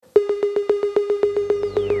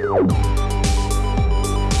This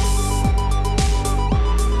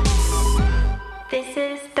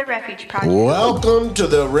is the Refuge Project. Welcome to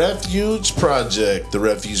the Refuge Project. The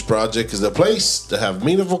Refuge Project is a place to have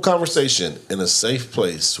meaningful conversation in a safe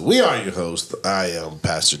place. We are your hosts. I am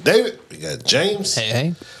Pastor David. We got James.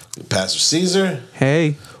 Hey. Pastor Caesar.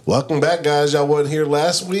 Hey. Welcome back, guys. Y'all wasn't here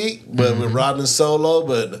last week, but we're riding solo.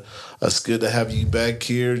 But it's good to have you back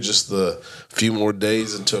here. Just a few more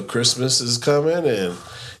days until Christmas is coming, and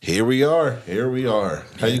here we are.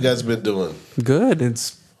 How you guys been doing? Good.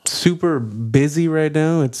 It's super busy right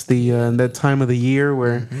now. It's the that time of the year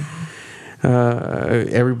where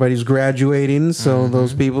everybody's graduating. So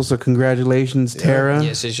those people. So congratulations, Tara.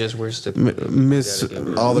 Yes, it's just where's the Miss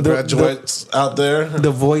All the graduates out there. the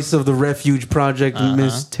voice of the Refuge Project,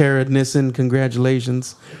 Miss Tara Nissen.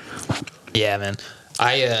 Congratulations. Yeah, man.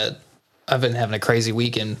 I've been having a crazy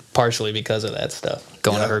weekend partially because of that stuff.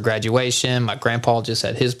 Going to her graduation. My grandpa just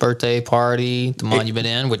had his birthday party, the Monument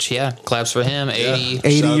Inn, which claps for him. 80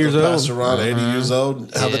 80 years old. Pastor Ron, 80 years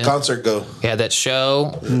old. How'd the concert go? We had that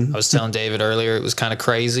show. I was telling David earlier it was kind of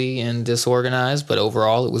crazy and disorganized, but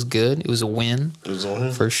overall it was good. It was a win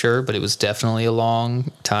for sure, but it was definitely a long,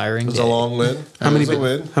 tiring day. It was a long win. How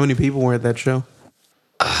many people were at that show?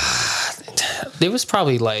 There was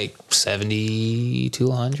probably like 70 to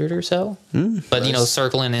 100 or so. But, you know,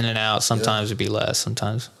 circling in and out, sometimes it'd be less,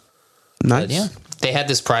 sometimes. Nice. But, yeah. They had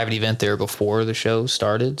this private event there before the show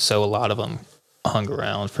started, so a lot of them hung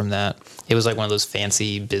around from that. It was like one of those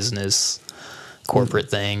fancy business corporate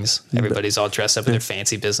things. Everybody's all dressed up in their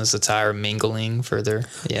fancy business attire, mingling for their,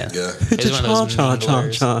 It was one of those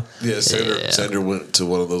minglers. Yeah, Sandra went to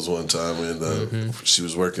one of those one time, and she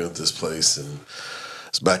was working at this place, and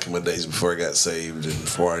it's back in my days before I got saved, and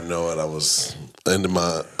before I know it, I was into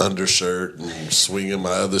my undershirt and swinging my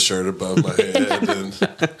other shirt above my head, and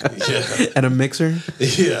At a mixer?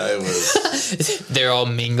 Yeah, it was. They're all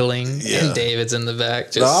mingling, and David's in the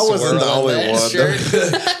back. Just I wasn't the only that one. shirt.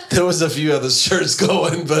 There was a few other shirts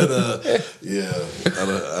going, but I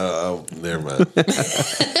never mind.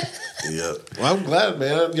 Yeah, well, I'm glad,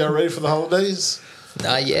 man. Y'all ready for the holidays?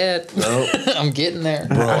 Not yet. No, I'm getting there.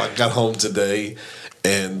 bro. I got home today,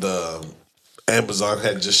 and Amazon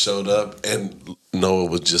had just showed up, and Noah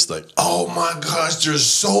was just like, "Oh my gosh, there's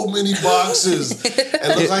so many boxes!"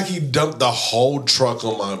 It looked like he dumped the whole truck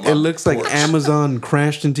on my It looks porch. like Amazon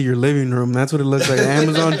crashed into your living room. That's what it looks like.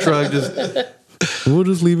 Amazon truck just... We'll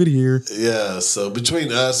just leave it here. Yeah, so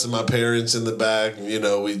between us and my parents in the back, you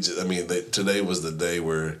know, today was the day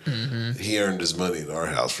where he earned his money in our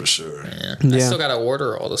house for sure. Yeah. I still got to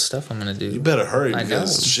order all the stuff I'm going to do. You better hurry I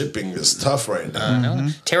because know. shipping is tough right now. I know.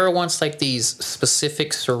 Tara wants like these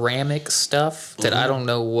specific ceramic stuff that I don't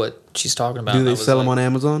know what she's talking about. Do And I they was sell them like, on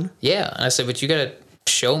Amazon? Yeah. And I said, but you got to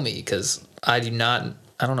show me because I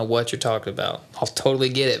don't know what you're talking about. I'll totally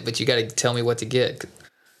get it, but you got to tell me what to get.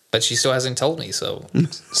 But she still hasn't told me, so.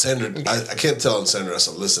 Sandra, I can't tell Sandra. I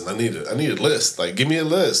said, listen, I need a list. Like, give me a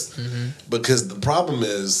list. Because the problem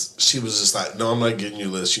is, she was just like, no, I'm not getting you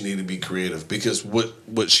a list. You need to be creative. Because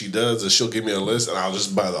what she does is she'll give me a list, and I'll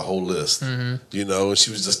just buy the whole list. You know, and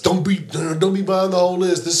she was just, don't be buying the whole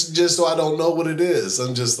list. This is just so I don't know what it is.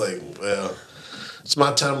 I'm just like, well, it's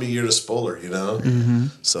my time of year to spoil her, you know?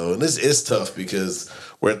 So, and it's tough because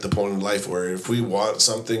we're at the point in life where if we want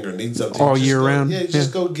something or need something All just year round. Yeah, you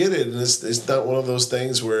just go get it. And it's not one of those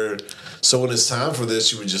things where, so when it's time for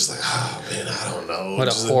this, you were just like, oh man, I don't know. What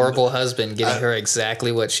a Just horrible husband getting her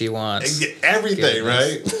exactly what she wants. everything,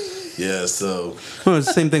 Goodness. right? Yeah, so Well, it's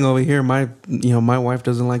the same thing over here. My wife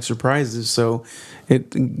doesn't like surprises, so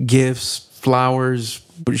gifts, flowers.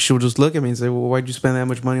 But she'll just look at me and say, "Well, why'd you spend that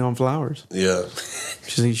much money on flowers?" yeah.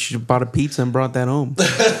 She bought a pizza and brought that home.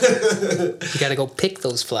 You got to go pick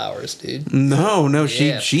those flowers, dude. No,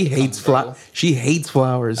 Yeah, she hates bro. She hates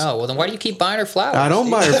flowers. Oh, well, then why do you keep buying her flowers? I don't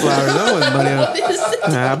dude? buy her flowers. I wasn't buying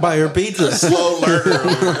her. I buy her pizza. Slow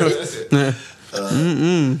learner.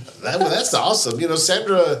 That's awesome. You know,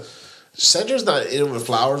 Sandra's not in with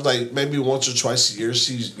flowers. Like maybe once or twice a year,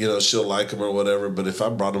 she'll like them or whatever. But if I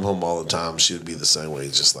brought them home all the time, she'd be the same way.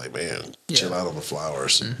 Just like, man, chill out on the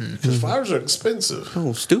flowers because flowers are expensive.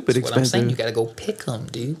 Oh, stupid What I'm saying, you expensive. got to go pick them,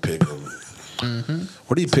 dude. Pick them.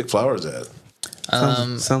 Where do you pick flowers at?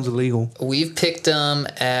 Sounds illegal. We've picked them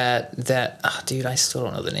at that. Oh, dude, I still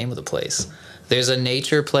don't know the name of the place. There's a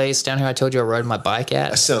nature place down here. I told you I rode my bike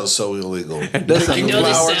at. That sounds so illegal. does Picking sound illegal.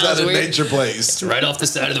 flowers Sounds at a weird. nature place. Right off the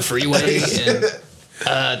side of the freeway.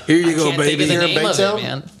 And, Here you I go, can't think baby. of the You're in name of it, Baytown?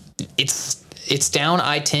 man. It's down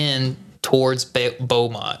I-10 towards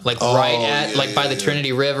Beaumont, like right at yeah, like by the yeah.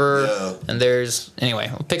 Trinity River. Yeah. And there's anyway,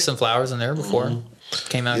 I'll pick some flowers in there before.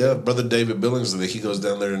 came out. Yeah, good. brother David Billingsley, he goes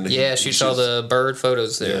down there and Yeah, he shoots all the bird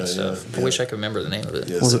photos there Yeah, and stuff. yeah, I wish I could remember the name of it.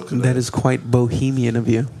 Yeah, Yeah, Well, so could that I. is quite bohemian of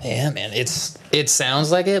you. man, it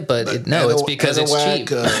sounds like it, but it's because it's cheap.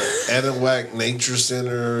 Anahuac Nature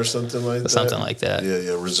Center or something like that. Something like that.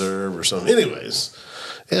 Yeah, reserve or something. Anyways,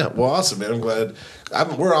 yeah, well, awesome, man. I'm glad.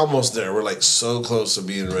 We're almost there. We're like so close to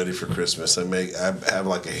being ready for Christmas. I have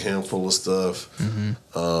like a handful of stuff.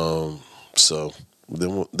 So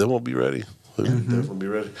then we'll be ready. We'll definitely be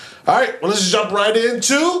ready. All right, well, let's just jump right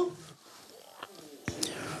into.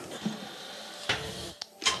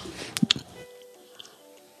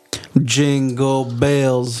 Jingle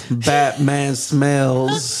bells, Batman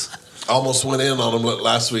smells. Almost went in on him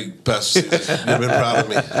last week, Pastor Caesar. You've been proud of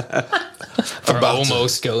me. Or about to.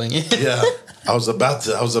 almost going in. Yeah, I was about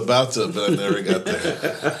to, but I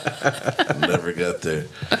never got there.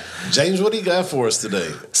 James, what do you got for us today?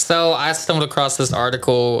 So I stumbled across this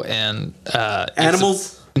article and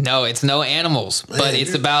Animals? It's no animals, but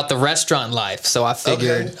it's about the restaurant life. So I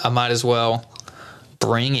figured Okay. I might as well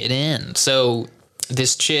bring it in. So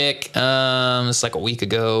this chick, it's like a week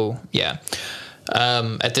ago,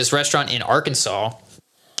 at this restaurant in Arkansas,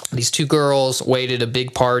 these two girls waited a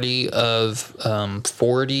big party of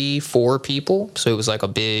 44 people. So it was like a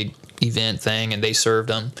big event thing, and they served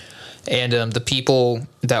them. And the people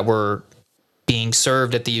that were being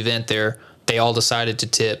served at the event there, they all decided to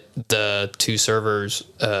tip the two servers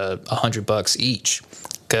 $100 each.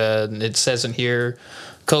 It says in here,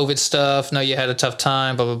 COVID stuff. No, you had a tough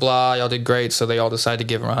time. Blah blah blah. Y'all did great, so they all decided to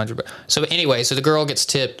give her $100. So anyway, so the girl gets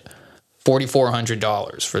tipped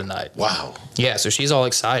 $4,400 for the night. Wow. Yeah, so she's all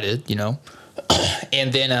excited,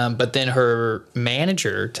 and then but then her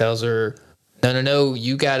manager tells her, no,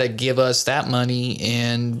 you got to give us that money,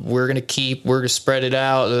 and we're gonna spread it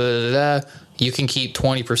out. You can keep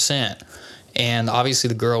 20%. And obviously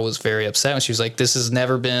the girl was very upset, and she was like, this has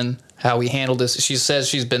never been how we handled this. She says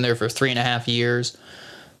she's been there for 3.5 years.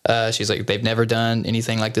 She's like, they've never done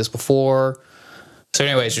anything like this before. So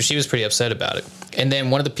anyway, so she was pretty upset about it. And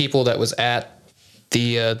then one of the people that was at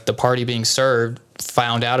the party being served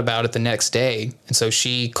found out about it the next day. And so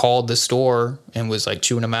she called the store and was like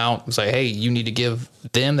chewing them out. Was like, hey, you need to give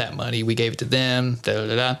them that money. We gave it to them. Da,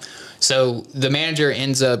 da, da. So the manager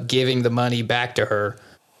ends up giving the money back to her,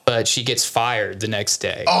 but she gets fired the next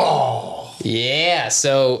day. Oh. Yeah.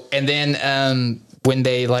 So, and then when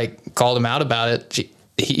they like called him out about it,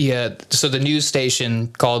 so the news station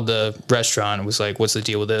called the restaurant and was like, what's the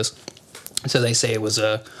deal with this? So they say it was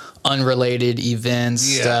a unrelated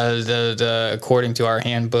events, according to our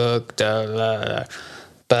handbook. But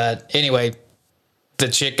anyway, the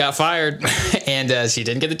chick got fired and she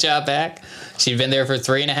didn't get the job back. She'd been there for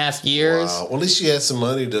 3.5 years. Wow. Well, at least she had some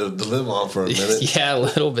money to live on for a minute. Yeah, a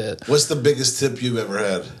little bit. What's the biggest tip you've ever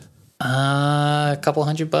had? A couple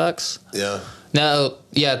 $100. Yeah. No,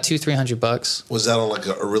 yeah, $200-$300. Was that on like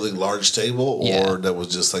a really large table, or Yeah. that was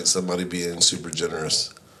just like somebody being super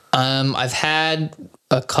generous? I've had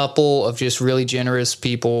a couple of just really generous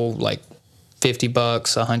people, like $50,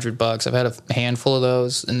 $100. I've had a handful of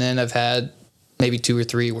those, and then I've had maybe 2 or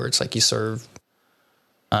 3 where it's like you serve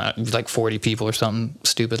like 40 people or something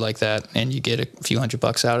stupid like that, and you get a few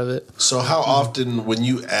 $100 out of it. So how often, when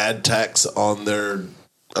you add tax on their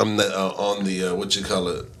on the what you call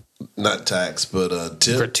it, not tax but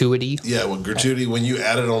tip, Gratuity. yeah, with gratuity, when you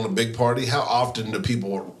add it on a big party, how often do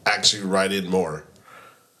people actually write in more?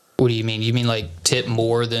 What do you mean? You mean like tip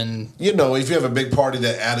more than? You know, if you have a big party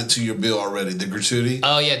that added to your bill already, the gratuity.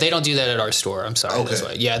 Oh yeah, they don't do that at our store. I'm sorry. Okay. That's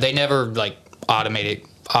why. Yeah, they never like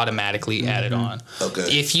automatically add it on. Okay.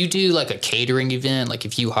 If you do like a catering event, like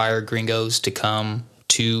if you hire gringos to come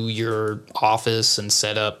to your office and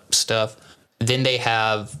set up stuff, then they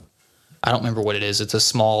have, I don't remember what it is. It's a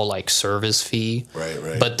small like service fee.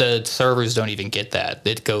 Right. But the servers don't even get that.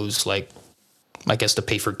 It goes like, I guess, to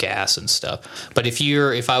pay for gas and stuff. But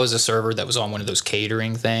if I was a server that was on one of those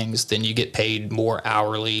catering things, then you get paid more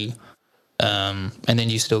hourly. And then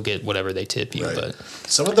you still get whatever they tip you. Right. But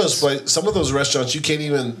Some of those restaurants, you can't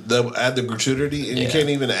even they'll add the gratuity, and you Yeah. can't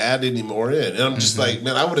even add any more in. And I'm just like,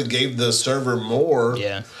 man, I would have gave the server more.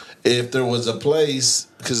 Yeah. If there was a place,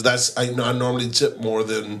 because I normally tip more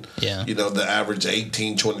than Yeah. the average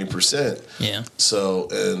 18-20%. yeah. So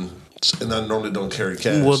and I normally don't carry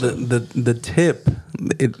cash. Well, so. the tip,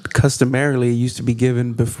 it customarily used to be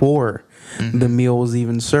given before the meal was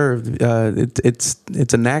even served. It's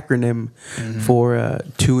an acronym for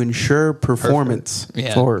to ensure performance.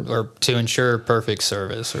 Yeah. Or to ensure perfect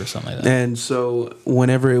service or something like that. And so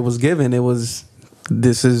whenever it was given, it was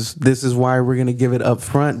this is why we're gonna give it up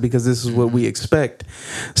front, because this is what we expect.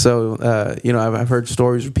 So I've heard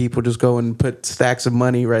stories where people just go and put stacks of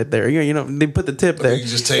money right there. They put the tip there, you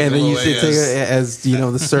just take and them then you away take it as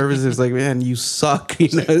the service is like, man, you suck.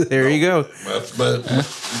 There you go. But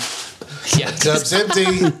Yeah. cup's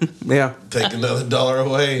empty. Yeah. Take another $1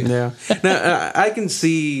 away. Yeah. Now I can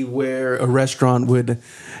see where a restaurant would,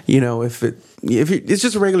 if it's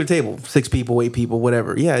just a regular table, 6 people, 8 people,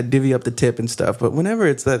 whatever. Yeah, divvy up the tip and stuff. But whenever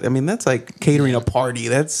it's that, I mean, that's like catering a party.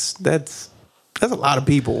 That's a lot of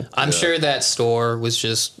people. I'm sure that store was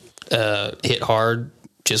just hit hard,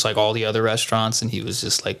 just like all the other restaurants, and he was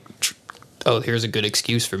just like, "Oh, here's a good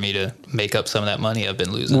excuse for me to make up some of that money I've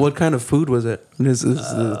been losing." What kind of food was it? Does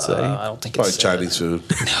it say? I don't think Probably it's Chinese food.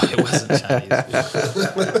 No, it wasn't Chinese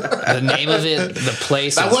food. The name of it, the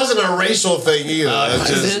place. That wasn't a racial thing either. That's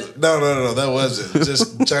was just it? no, that wasn't.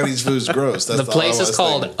 Just Chinese food's gross. That's The all place I is was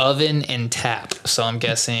called thinking. Oven and Tap, so I'm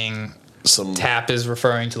guessing Some tap is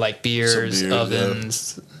referring to like beers, Some beer,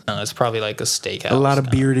 ovens. It's probably like a steakhouse. A lot of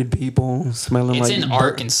kinda. bearded people smelling It's like in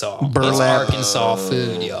Arkansas. It's burlap. Arkansas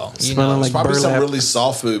food, y'all. You Smelling know. like probably some burlap. really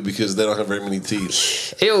soft food because they don't have very many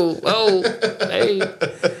teeth. Ew. Oh. Hey.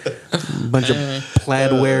 bunch of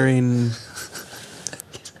plaid wearing.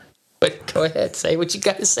 But go ahead, say what you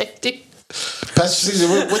got to say, dude. Pastor Caesar,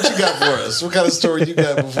 what you got for us? What kind of story you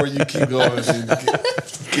got before you keep going and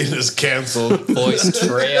get us canceled? Voice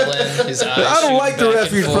trailing, his eyes. I don't like the shooting back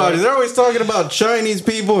Refuge and forth. Project. They're always talking about Chinese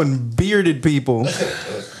people and bearded people.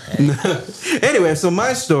 Anyway, so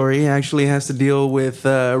my story actually has to deal with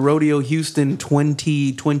Rodeo Houston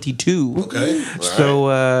 2022. Okay. All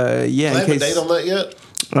So yeah, Do in they have a case date on that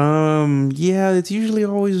yet? yeah, it's usually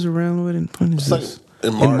always around when is like this?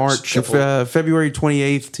 in In March, March, couple- February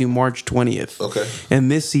 28th to March 20th. Okay. And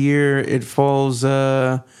this year it falls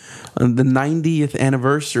on the 90th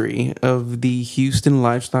anniversary of the Houston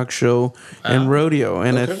Livestock Show and Rodeo.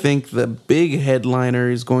 And I Okay. think the big headliner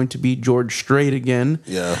is going to be George Strait again.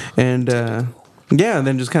 Yeah. And yeah, and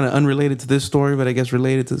then just kind of unrelated to this story, but I guess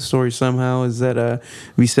related to the story somehow, is that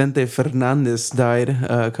Vicente Fernandez died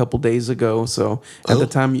a couple days ago. So at the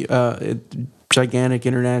time, gigantic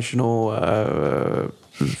international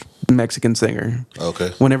Mexican singer.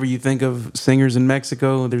 Okay. Whenever you think of singers in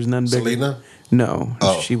Mexico, there's none bigger. Selena? No,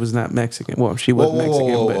 Oh. she was not Mexican. Well, she was Whoa,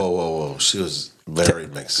 Mexican, whoa, but whoa, whoa, whoa. She was very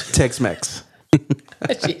Mexican. Tex-Mex.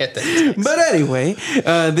 She had that. But anyway,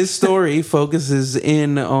 this story focuses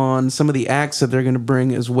in on some of the acts that they're going to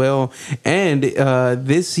bring as well. And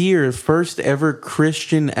this year, first ever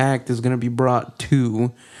Christian act is going to be brought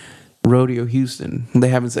to Rodeo Houston. They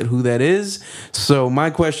haven't said who that is. So my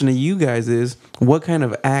question to you guys is, what kind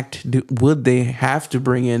of act would they have to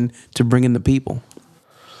bring in the people?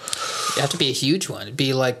 It'd have to be a huge one. It'd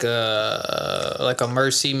be like a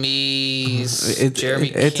Mercy Me's, Jeremy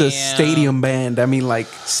It's a Camp. stadium band. I mean, like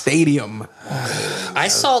stadium. I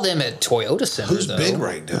saw them at Toyota Center. Who's though. big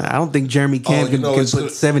right now? I don't think Jeremy Camp you know, can it's put gonna-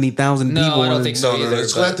 70,000 No, people I don't in think it. so. No, either,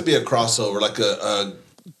 it's going to but- have to be a crossover, like a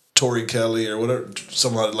Tori Kelly or whatever,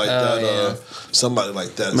 somebody like Oh, that. yeah. Somebody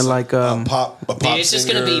like that. mean, like, a pop Dude, it's just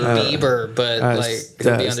gonna be singer. Bieber, but like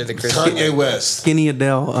it'll be under the Christian. Kanye West. Skinny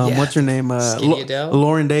Adele. Yeah. What's her name? Skinny Adele?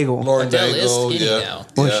 Lauren Daigle. Lauren Adele is Daigle, skinny yeah. now.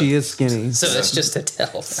 Well, Yeah. she is skinny. So it's just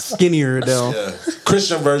Adele. Skinnier Adele. Yeah.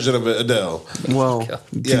 Christian version of Adele. Well,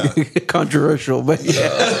 Yeah. controversial, but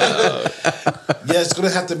yeah. Yeah, it's going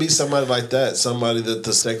to have to be somebody like that. Somebody that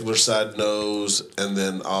the secular side knows and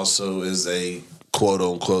then also is a quote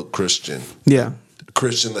unquote Christian. Yeah.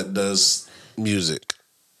 Christian that does music.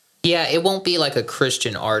 Yeah, it won't be like a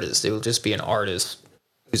Christian artist. It will just be an artist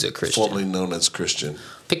who's a Christian. Formerly known as Christian.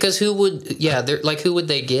 Because who would? Yeah, they're like who would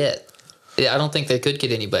they get? I don't think they could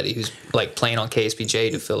get anybody who's like playing on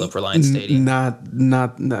KSBJ to fill up Reliance Stadium. Not,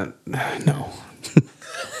 no.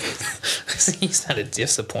 He's not a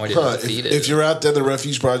disappointed Huh, and defeated. if you're out there, the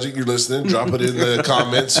Refuge Project, you're listening, drop it in the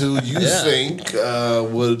comments who you Yeah. think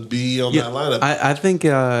would be on that lineup. I think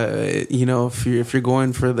if you're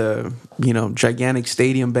going for the gigantic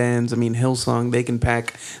stadium bands, I mean Hillsong, they can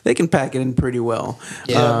pack it in pretty well.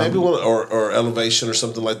 Yeah. Maybe one or Elevation or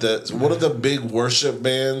something like that. So one of the big worship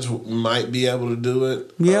bands might be able to do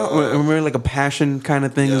it. Yeah, or maybe like a Passion kind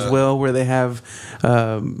of thing as Yeah. well, where they have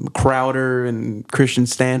Crowder and Christian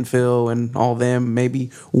Stanfill and all them, maybe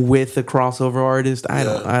with a crossover artist. I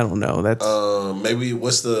don't know. That's Maybe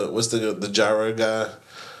what's the Gyra guy?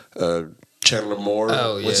 Chandler Moore.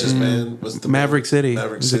 Oh, yeah. What's his band? What's the Maverick band? City.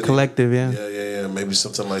 Maverick It's City. a collective. Yeah. Yeah. Maybe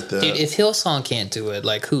something like that. Dude, if Hillsong can't do it,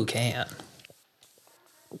 like who can?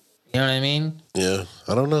 You know what I mean? Yeah,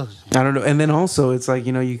 I don't know. I don't know. And then also, it's like,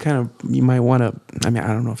 you know, you might want to. I mean, I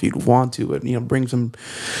don't know if you'd want to, but, you know, bring some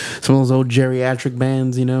of those old geriatric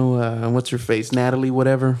bands. You know, what's her face, Natalie,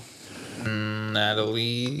 whatever.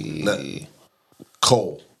 Natalie.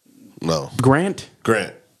 Cole. No. Grant.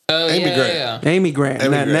 Oh, Amy yeah, Grant. yeah. Amy Grant. Amy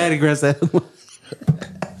Grant. Natty Grant's that.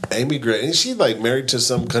 Amy Grant. Isn't she like married to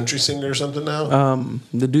some country singer or something now?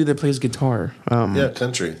 The dude that plays guitar. Yeah,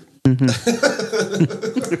 country.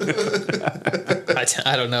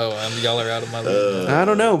 I don't know. Y'all are out of my league. I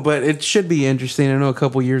don't know, but it should be interesting. I know a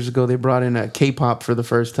couple years ago they brought in K-pop for the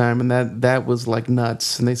first time, and that was like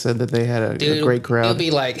nuts. And they said that they had a great crowd. It'll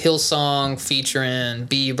be like Hillsong featuring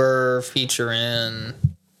Bieber, featuring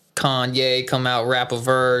Kanye, come out, rap a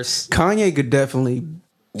verse. Kanye could definitely.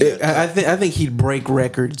 I think he'd break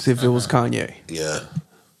records if it was Kanye. Yeah.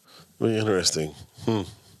 Really interesting.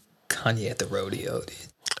 Kanye at the rodeo, dude.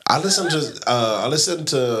 I listened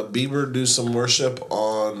to Bieber do some worship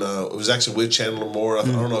on. It was actually with Chandler Moore. I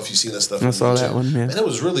don't know if you've seen that stuff. I saw that one, yeah. And it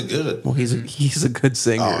was really good. Well, he's a good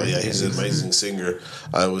singer. Oh yeah, he's an amazing singer.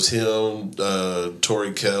 It was him,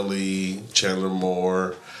 Tori Kelly, Chandler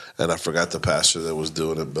Moore, and I forgot the pastor that was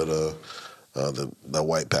doing it, but the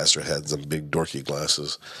white pastor had some big dorky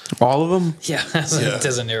glasses. All of them? Yeah, it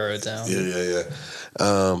doesn't narrow it down. Yeah.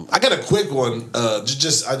 I got a quick one. I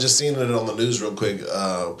just seen it on the news real quick.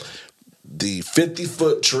 The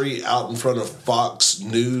 50-foot tree out in front of Fox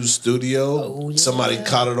News studio. Oh, yeah. Somebody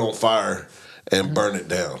caught it on fire and burned it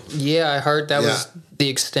down. Yeah, I heard that was the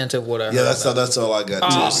extent of what I heard. Yeah, that's all I got.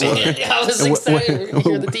 Oh, too. So man. I was excited to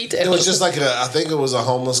hear the details. it was just like I think it was a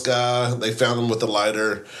homeless guy. They found him with a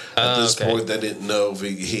lighter. At this point, they didn't know if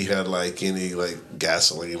he had like any like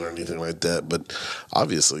gasoline or anything like that. But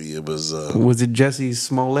obviously, it was. Was it Jesse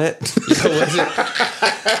Smollett? Was it?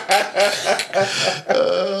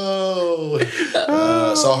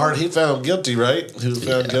 So hard he found guilty, right? He was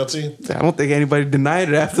found guilty. I don't think anybody denied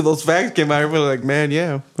it after those facts came out. Everybody was like, man,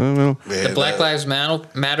 yeah, I don't know. Man, The Black Lives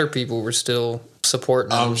Matter people were still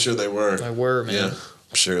supporting him. I'm sure they were. They were, man. Yeah,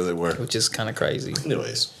 I'm sure they were. Which is kind of crazy.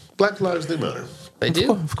 Anyways, Black lives do matter. They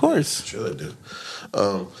do. Of course. Sure they do.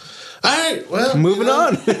 All right, well, Moving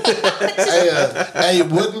on. Hey,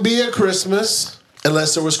 it wouldn't be a Christmas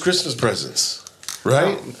unless there was Christmas presents,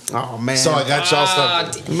 right? Oh, man. So I got y'all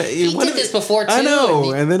something. He did this before, too. I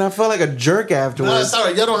know, and then I felt like a jerk No, afterwards. it's all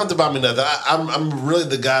right. Y'all don't have to buy me nothing. I'm really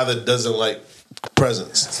the guy that doesn't like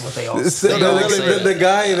presents. That's what they all The, say. They always say the that.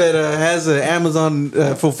 guy that has an Amazon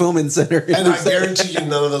fulfillment center. And I guarantee you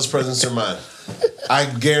none of those presents are mine. I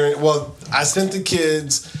guarantee. Well, I sent the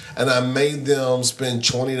kids and I made them spend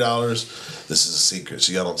 $20. This is a secret,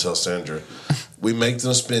 so y'all don't tell Sandra. We make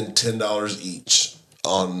them spend $10 each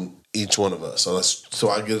on each one of us. So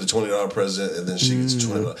I get a $20 present and then she gets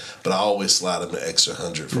 $20. But I always slide them an extra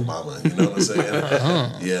 $100 for mama. You know what I'm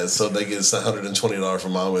saying? Yeah. So they get $120 for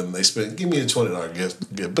mama and they spend. Give me a $20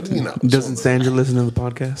 gift. But you know, Doesn't Sandra listen to the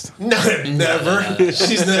podcast? No, never.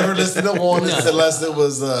 She's never listened to one unless it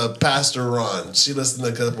was Pastor Ron. She listened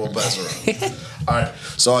to a couple of Pastor Ron. All right,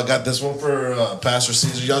 so I got this one for Pastor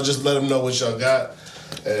Caesar. Y'all just let him know what y'all got.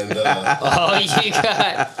 And Oh, you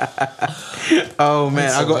got. Oh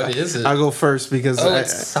man, So what is it? I'll go first because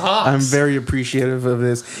It's socks. I'm very appreciative of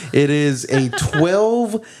this. It is a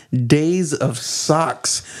 12 days of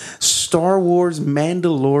socks, Star Wars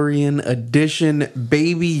Mandalorian edition,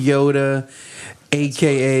 Baby Yoda,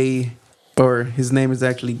 aka, or his name is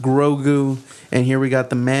actually Grogu. And here we got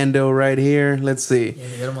the Mando right here. Let's see. Yeah,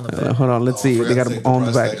 you got him on the back. Hold on, let's see. They got him on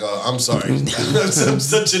the back. I'm sorry. I'm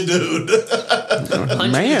such a dude.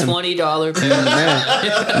 Man. $120 pair.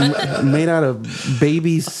 Man, made out of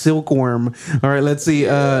baby silkworm. All right, let's see.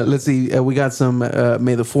 We got some.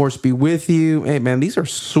 May the force be with you. Hey, man, these are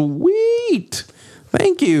sweet.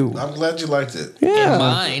 Thank you. I'm glad you liked it. Yeah. And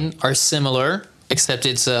mine are similar, except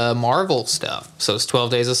it's Marvel stuff. So it's 12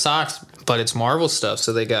 days of socks, but it's Marvel stuff.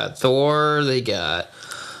 So they got Thor, they got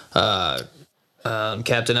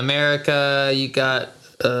Captain America, you got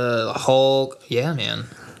Hulk. Yeah, man.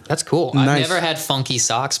 That's cool. I've Nice. never had funky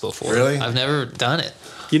socks before. Really? I've never done it.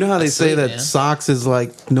 You know how they That's say sweet, that man. socks is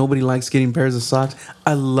like nobody likes getting pairs of socks?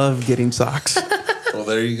 I love getting socks. Well,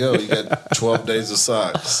 there you go. You got 12 days of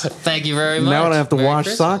socks. Thank you very much. Now I don't have to Merry wash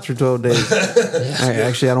Christmas. socks for 12 days.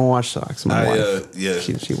 Actually, I don't wash socks. My wife.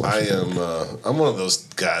 She I washes am. I'm one of those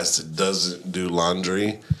guys that doesn't do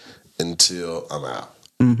laundry until I'm out.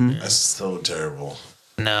 Mm-hmm. That's so terrible.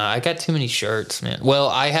 No, I got too many shirts, man. Well,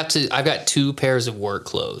 I've got 2 pairs of work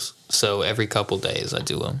clothes. So every couple days I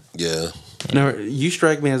do them. Yeah. Now, you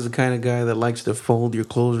strike me as the kind of guy that likes to fold your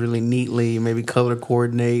clothes really neatly, maybe color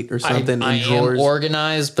coordinate or something I in drawers. am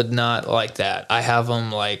organized, but not like that. I have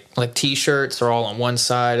them like t-shirts are all on one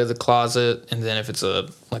side of the closet, and then if it's a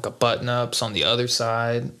button ups on the other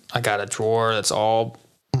side. I got a drawer that's all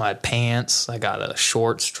my pants. I got a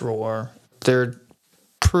shorts drawer. They're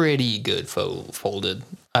pretty good folded.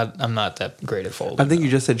 I'm not that great at folding. I think you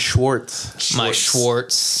just said Schwartz. My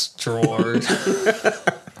Schwartz drawer.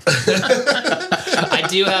 I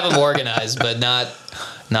do have them organized, but not.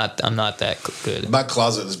 I'm not that good. My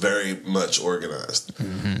closet is very much organized.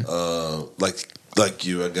 Like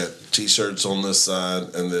you, I got t-shirts on this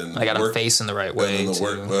side, and then I got them facing the right way. And then too.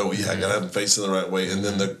 I gotta have them facing the right way, and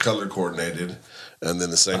then they're color coordinated, and then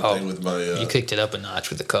the same thing with my. You kicked it up a notch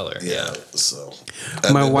with the color. Yeah. So,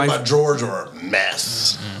 and My then wife- my drawers are a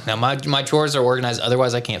mess. Now my drawers are organized.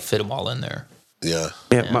 Otherwise, I can't fit them all in there. Yeah.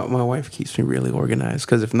 Yeah, my wife keeps me really organized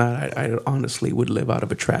because if not, I honestly would live out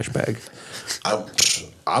of a trash bag.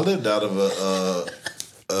 I lived out of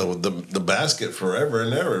the basket forever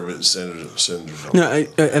and ever with Senator. No,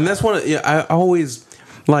 and that's one. I always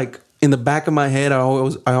like in the back of my head. I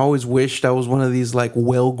always wished I was one of these like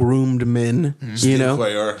well groomed men. Steve You know,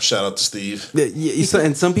 Cuellar, shout out to Steve.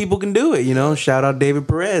 and some people can do it. You know, shout out David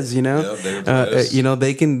Perez. You know, Yeah, David Perez. you know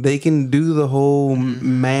they can do the whole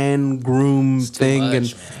man groom thing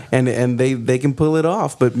much, and they can pull it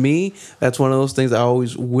off. But me, that's one of those things I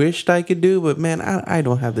always wished I could do. But man, I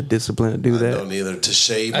don't have the discipline to do I that. don't either. To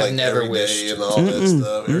shave I've like never every wished. day and all that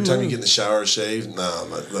stuff. Every time you get in the shower, shave. No,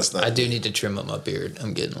 that's not. I do need to trim up my beard.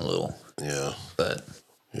 I'm getting a little, Yeah. but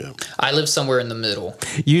Yeah. I live somewhere in the middle.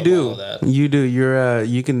 You of do. all that. You do. You're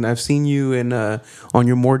you can I've seen you in on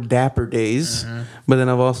your more dapper days, but then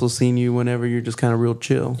I've also seen you whenever you're just kind of real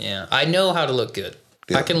chill. Yeah, I know how to look good.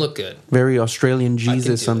 Yeah. I can look good. Very Australian do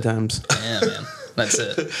Jesus it. sometimes. Yeah, man. That's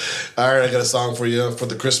it. All right, I got a song for you for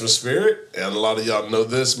the Christmas spirit, and a lot of y'all know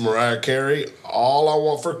this. Mariah Carey, "All I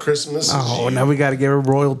Want for Christmas Is Oh, You." now we got to give her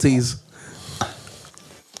royalties.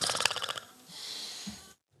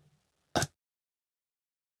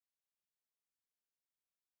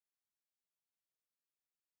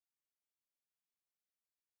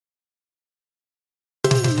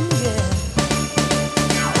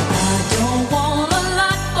 Don't want a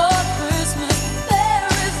lot for Christmas. There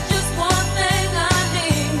is just one thing I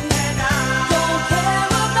need. Don't care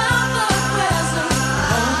about the presents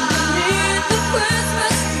underneath the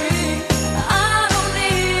Christmas tree. I don't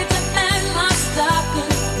need to hang my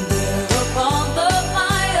stocking there upon the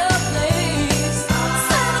fireplace.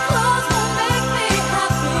 Santa Claus will make me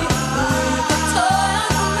happy with a toy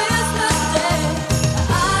on Christmas Day.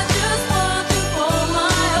 I just want you for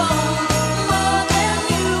my own, more than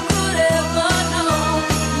you could ever know.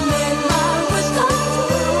 Make my wish come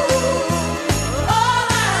true. All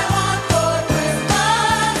I want for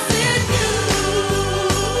Christmas is you,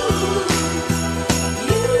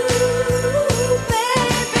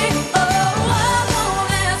 baby. Oh, I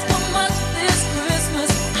won't ask for much this Christmas.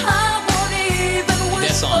 I won't even wish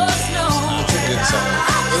That's for on me. snow. It's a good song.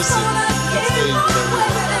 Listen, let's get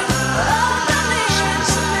into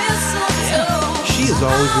She has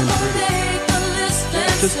always been pretty.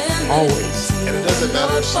 Just always. And it doesn't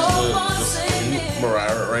matter if she's the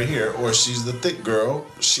Mariah right here or she's the thick girl.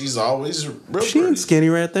 She's always real She pretty. ain't skinny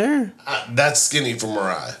right there. That's skinny for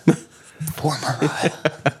Mariah. Poor Mariah.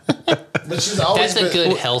 But she's always That's a been,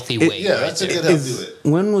 good, healthy weight. Yeah, right that's a there. good healthy weight.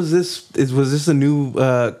 When was this? Was this a new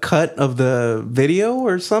cut of the video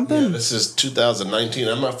or Yeah, something? this is 2019.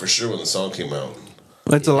 I'm not for sure when the song came out.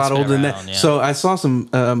 It's a lot been older than around, that. yeah. So I saw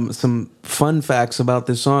some fun facts about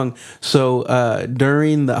this song. So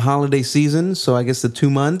during the holiday season, so I guess the 2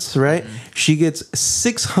 months, right? She gets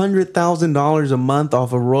 $600,000 a month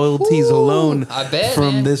off of royalties Ooh, alone I bet,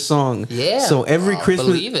 from man. this song. Yeah. So every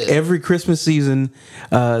believe it. Christmas season,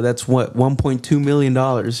 that's what $1.2 million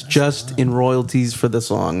just in royalties for the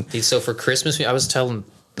song. So for Christmas, I was telling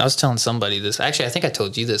somebody this. Actually, I think I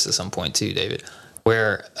told you this at some point too, David.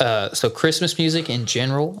 Where so Christmas music in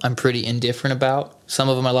general, I'm pretty indifferent about. Some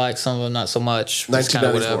of them I like, some of them not so much. It's kind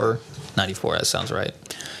of 1994. whatever. 94, that sounds right.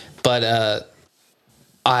 But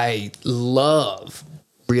I love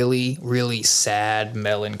really, really sad,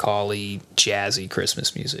 melancholy, jazzy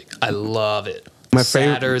Christmas music. I love it. My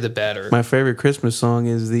favorite- Sadder, the better. My favorite Christmas song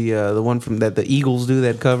is the one from that the Eagles do,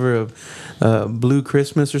 that cover of Blue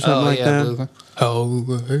Christmas or something like that. Blue. Oh,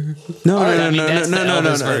 No, I mean, that's the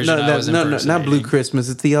Elvis version I was not Blue impersonating. Christmas.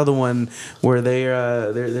 It's the other one where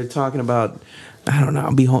they're talking about. I don't know.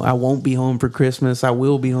 I'll be home. I won't be home for Christmas. I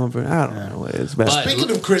will be home for. I don't know. It's bad. But- Speaking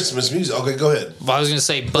of Christmas music, okay, go ahead. Well, I was gonna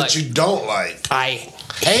say, But but you don't like. I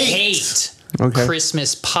hate Okay.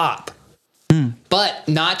 Christmas pop. But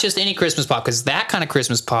not just any Christmas pop, because that kind of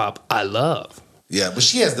Christmas pop I love. Yeah, but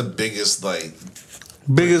she has the biggest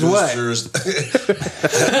Big as what? producers.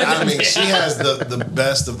 I mean, she has the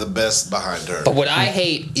best of the best behind her. But what I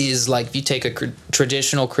hate is like if you take a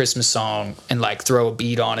traditional Christmas song and like throw a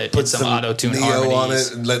beat on it, Put and some auto tune Neo harmonies. on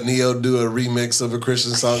it and let Neo do a remix of a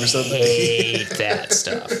Christian song or something. Hate that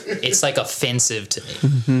stuff. It's like offensive to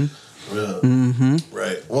me. Yeah.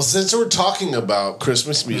 Right. Well, since we're talking about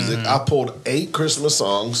Christmas music, I pulled 8 Christmas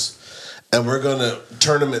songs, and we're gonna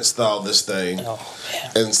tournament style this thing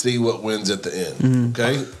and see what wins at the end.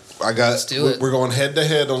 Okay. Let's do it. We're going head to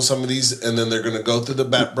head on some of these, and then they're gonna go through the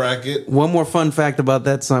back bracket. One more fun fact about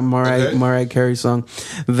that song, Mariah Carey song,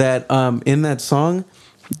 that in that song,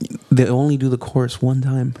 they only do the chorus one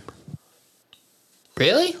time.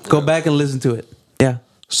 Really? Go back and listen to it. Yeah.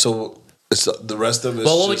 So it's the rest of it.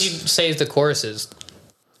 Well, what would you say is the chorus is?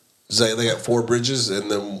 They got 4 bridges and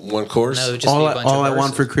then 1 chorus? No, it would just All be a bunch I of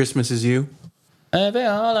want for verses. Christmas is you. Baby,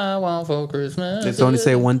 all I want for Christmas. It's only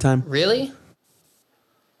say it one time. Really?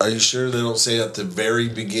 Are you sure they don't say it at the very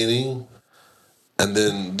beginning? And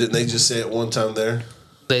then didn't they just say it one time there?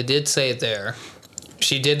 They did say it there.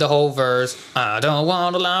 She did the whole verse. I don't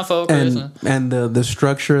want a line for Christmas. And the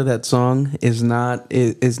structure of that song is not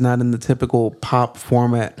in the typical pop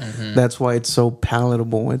format. That's why it's so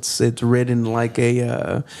palatable. It's written like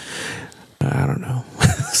a I don't know,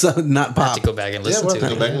 so not I have pop. to go back and listen We'll to have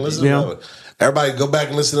to it. go back and listen Yeah. to it. Everybody go back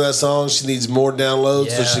and listen to that song. She needs more downloads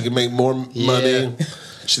so Yeah. she can make more money.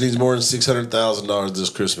 She needs more than $600,000 this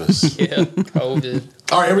Christmas. Yeah, COVID.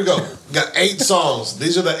 All right, here we go. Got 8 songs.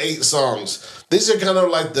 These are the 8 songs. These are kind of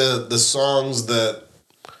like the songs that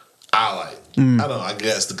I like. I don't know, I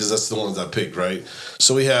guess, because that's the ones I picked, right?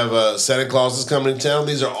 So we have Santa Claus is Coming to Town.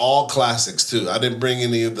 These are all classics, too. I didn't bring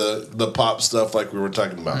any of the pop stuff like we were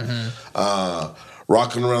talking about.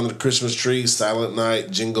 Rocking Around the Christmas Tree, Silent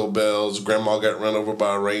Night, Jingle Bells, Grandma Got Run Over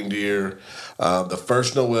by a Reindeer, The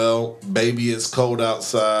First Noel, Baby It's Cold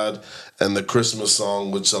Outside, and the Christmas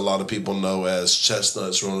song, which a lot of people know as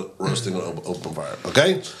Chestnuts Roasting on Open Fire.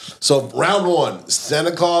 Okay? So round 1,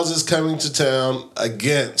 Santa Claus is Coming to Town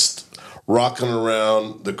against Rocking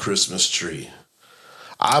Around the Christmas Tree.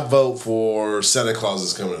 I vote for Santa Claus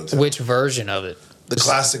is Coming to Town. Which version of it? The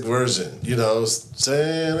classic version,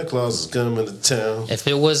 Santa Claus is coming to town. If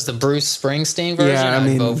it was the Bruce Springsteen version, Yeah, I I'd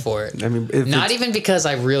mean- vote for it. I mean, if Not it's- even because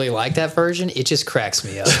I really like that version. It just cracks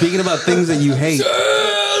me up. Speaking about things that you hate,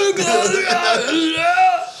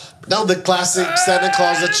 No, the classic Santa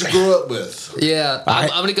Claus that you grew up with. Yeah, I'm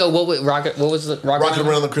gonna go. What was the Rocking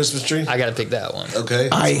Around the Christmas Tree. I gotta pick that one. Okay.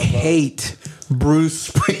 I hate Bruce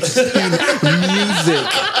Springsteen music.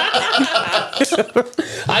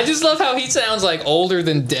 I just love how he sounds like older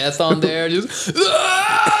than death on there. Just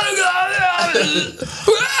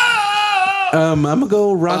I'm gonna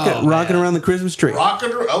go rocking man. around the Christmas tree. Rocking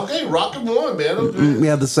one, man. Okay.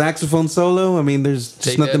 Yeah, the saxophone solo. I mean, there's just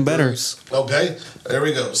Take nothing that, better. Bruce. Okay, there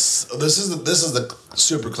we go. So this is the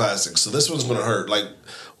super classic. So this one's gonna hurt. Like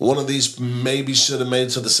one of these maybe should have made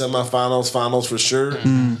it to the semifinals, finals for sure.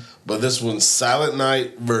 But this one's Silent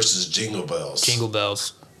Night versus Jingle Bells. Jingle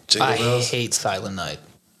Bells. Jingle I Bells. hate Silent Night.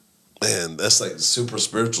 Man, that's like a super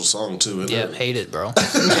spiritual song too, isn't Yeah, it? hate it, bro.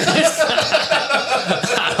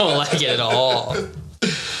 I don't like it at all.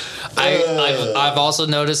 I've also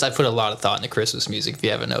noticed I put a lot of thought into Christmas music. If you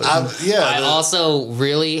haven't noticed, I also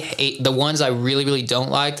really hate the ones I really don't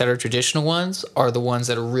like that are traditional ones are the ones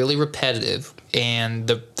that are really repetitive and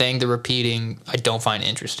the thing they're repeating I don't find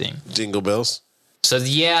interesting. Jingle Bells. So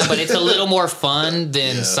yeah, but it's a little more fun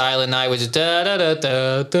than Silent Night, which is da da da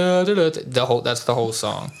da da da da. The whole that's the whole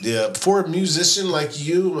song. Yeah, for a musician like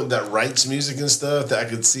you that writes music and stuff, that I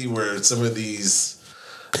could see where some of these.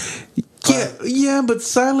 Yeah, but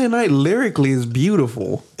Silent Night lyrically is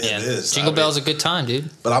beautiful. It is. Jingle Bells a good time, dude.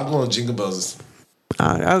 But I'm going Jingle Bells.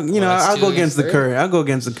 I'll that's go 2 against the against current. I'll go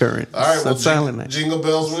against the current. All right, So well, Silent Night. Jingle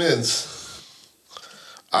Bells wins.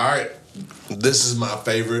 All right, this is my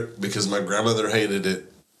favorite because my grandmother hated it.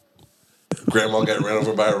 Grandma got ran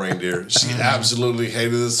over by a reindeer. She absolutely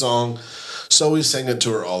hated the song, so we sang it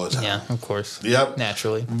to her all the time. Yeah, of course. Yep.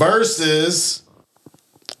 Naturally. Versus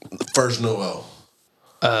the First Noel.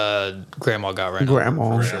 Grandma got ran over.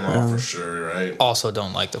 Grandma. Grandma for sure, right? Also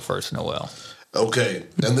don't like the first Noel. Okay,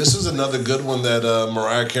 and this is another good one that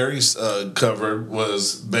Mariah Carey covered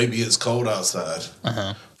was "Baby It's Cold Outside"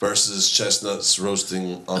 versus Chestnuts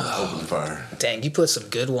Roasting on the Open Fire. Dang, you put some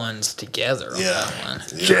good ones together on that one.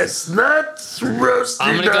 Yeah. Chestnuts roasting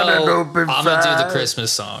I'm gonna do the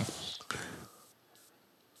Christmas song.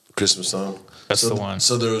 Christmas song. That's the one.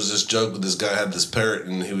 So there was this joke with this guy had this parrot,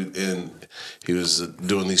 and he was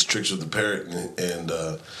doing these tricks with the parrot, and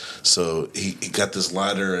so he got this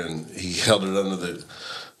lighter and he held it under the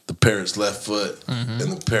parrot's left foot, Mm-hmm.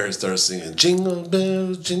 and the parrot started singing "Jingle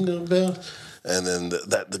Bells, Jingle Bells." And then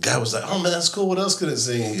the guy was like, "Oh man, that's cool. What else could it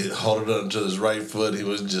sing?" He held it onto his right foot. He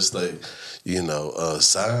was just like,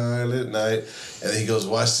 Silent Night. And he goes,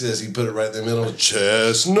 "Watch this." He put it right in the middle.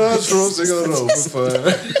 Chestnuts roasting on open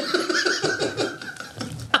fire.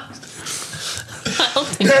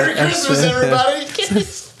 Merry Christmas, everybody.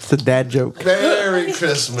 It's a dad joke. Merry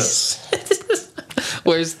Christmas.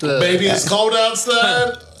 Where's the Baby, it's cold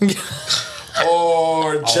outside. Or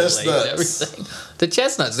all chestnuts. late, everything? The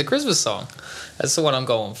chestnuts, the Christmas song. That's the one I'm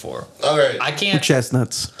going for. All right. I can't.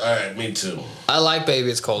 Chestnuts. All right, me too. I like "Baby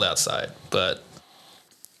It's Cold Outside," but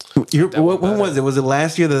When was it? Was it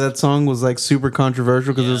last year that song was like super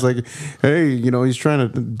controversial because it was like, hey, he's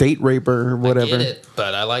trying to date rape her or I whatever. get it.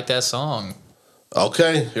 But I like that song.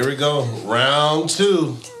 Okay, here we go. Round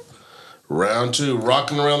two.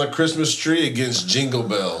 Rocking around the Christmas tree against Jingle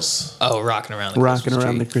Bells. Oh, rocking around the Rocking Christmas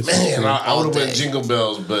around tree. the Christmas Man, tree. I would have All went day. Jingle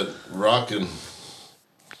Bells, but rocking.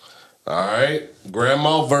 All right.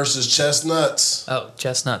 Grandma versus Chestnuts. Oh,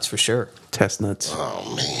 chestnuts for sure. Chestnuts.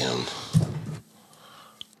 Oh, man.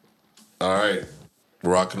 All right.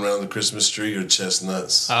 Rocking around the Christmas tree or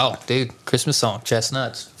Chestnuts? Oh, dude, Christmas song,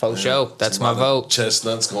 chestnuts. Faux show. That's There's a my lot of vote.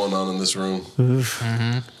 Chestnuts going on in this room.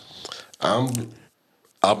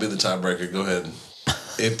 I'll be the tiebreaker. Go ahead.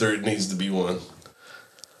 If there needs to be one.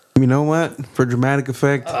 You know what? For dramatic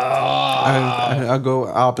effect, I'll go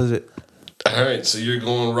opposite. All right. So you're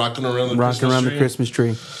going rocking around the Rocking Christmas around tree? the Christmas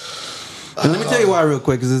tree. And let me tell you why real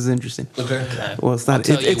quick, because this is interesting. Okay. Well, it's not.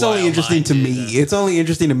 tell you It's why only on interesting mine, to dude. me. It's only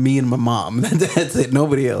interesting to me and my mom. That's it.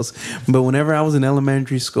 Nobody else. But whenever I was in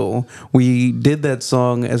elementary school, we did that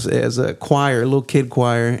song as a choir, a little kid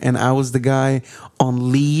choir, and I was the guy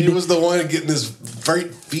on lead. He was the one getting his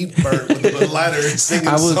feet burnt with the lighter and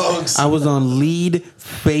singing songs. I was on lead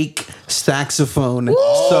fake saxophone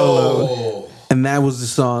solo, Oh. and that was the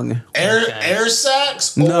song. Air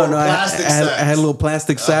sax? Or No, plastic I sax? had a little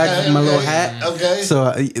plastic sax, Okay, my little okay, hat. okay.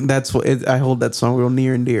 So that's what I hold that song real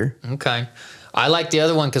near and dear. Okay. I like the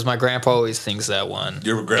other one because my grandpa always thinks that one.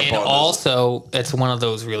 Your grandpa And does. also, it's one of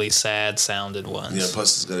those really sad sounded ones. Yeah,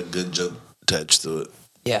 plus it's got a good joke attached to it.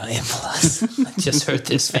 Yeah, and plus, I just heard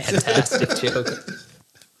this fantastic joke.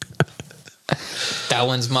 That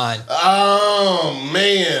one's mine. Oh,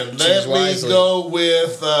 man. Let me wisely. go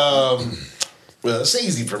with, well, it's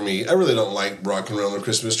easy for me. I really don't like rocking around the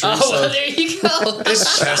Christmas tree. Oh, so well, there you go.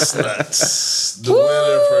 it's Chestnuts. The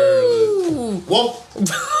winner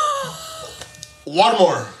for one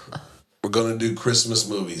more. We're going to do Christmas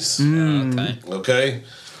movies. Okay. Okay?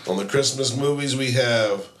 On the Christmas movies, we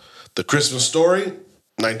have The Christmas Story,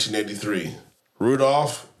 1983.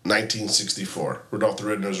 Rudolph, 1964. Rudolph the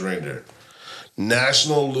Red-Nosed Reindeer.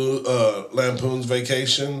 National Lampoon's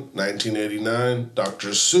Vacation, 1989. Dr.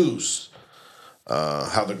 Seuss,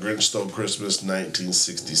 How the Grinch Stole Christmas,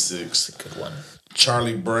 1966. Good one.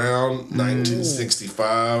 Charlie Brown,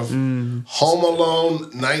 1965. Home Alone,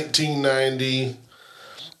 1990.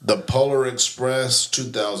 The Polar Express,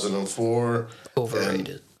 2004.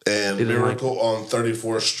 Overrated. And Miracle on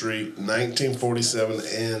 34th Street, 1947,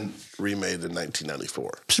 and remade in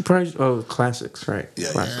 1994. Surprised. Oh, classics, right? Yeah,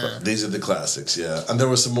 Classics. these are the classics. Yeah, and there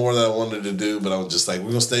was some more that I wanted to do, but I was just like, we're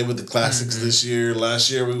gonna stay with the classics this year. Last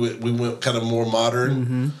year we went kind of more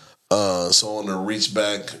modern. So I want to reach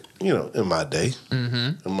back, in my day.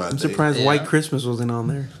 In my I'm day. surprised Yeah. White Christmas wasn't on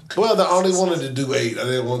there. Well, I only wanted to do 8. I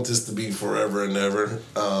didn't want this to be forever and ever.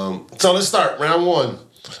 So let's start round 1.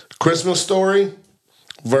 Christmas Story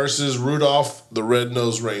versus Rudolph the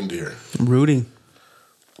Red-Nosed Reindeer. Rudy.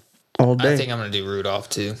 All day. I think I'm going to do Rudolph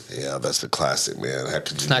too. Yeah, that's the classic, man. How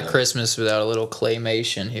could you It's not Christmas without a little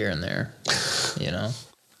claymation here and there.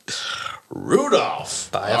 Rudolph.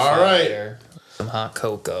 Buy a All right. fire, some hot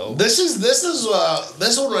cocoa. This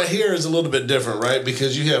one right here is a little bit different, right?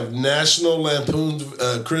 Because you have National Lampoon's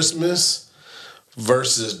Christmas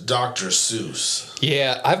versus Dr. Seuss.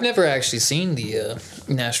 Yeah, I've never actually seen the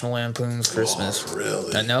National Lampoon's Christmas. Oh,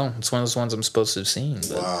 really? I know. It's one of those ones I'm supposed to have seen.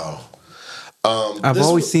 But Wow. I've this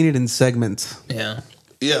always one- seen it in segments. yeah.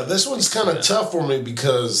 Yeah, this one's kind of tough for me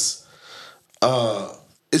because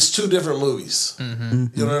it's 2 different movies. Mm-hmm.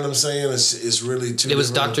 You know what I'm saying? It's really 2 It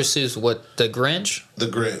was different- Dr. Seuss, what, The Grinch? The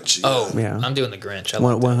Grinch. Oh, Yeah. I'm doing The Grinch. I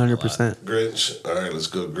like that one a lot. 100%. Grinch. All right, let's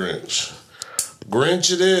go Grinch.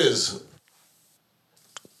 Grinch it is.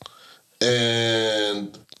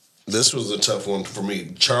 And this was a tough one for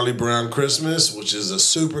me. Charlie Brown Christmas, which is a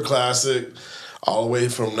super classic. all the way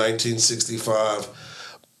from 1965,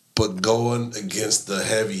 but going against the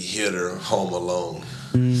heavy hitter Home Alone.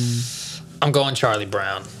 I'm going Charlie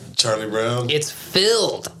Brown. Charlie Brown. It's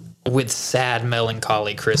filled with sad,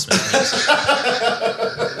 melancholy Christmas music.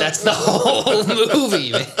 That's the whole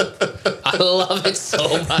movie, man. I love it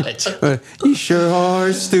so much. You sure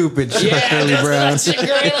are stupid, Charlie Brown. That's such a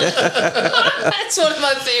great line. That's one of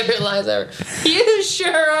my favorite lines ever. You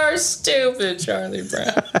sure are stupid, Charlie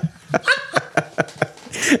Brown.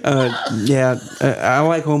 Yeah, I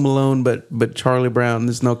like Home Alone, but Charlie Brown,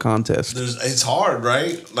 there's no contest. It's hard,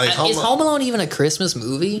 right? Like Is Home Alone even a Christmas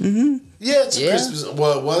movie? Mm-hmm. Yeah, it's a Yeah. Christmas.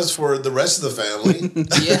 Well, it was for the rest of the family.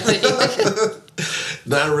 Yeah.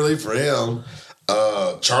 Not really for him.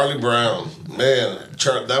 Charlie Brown, man,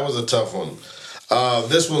 that was a tough one.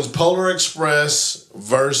 This one's Polar Express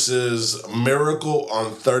versus Miracle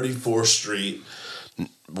on 34th Street,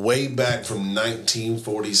 way back from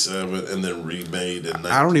 1947, and then remade in.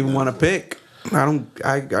 I don't even want to pick.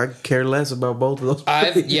 I care less about both of those.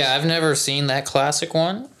 I've never seen that classic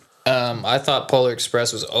one. I thought Polar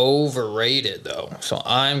Express was overrated though, so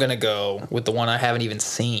I'm gonna go with the one I haven't even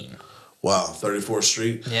seen. Wow, 34th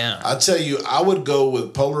Street. Yeah. I tell you, I would go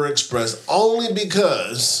with Polar Express only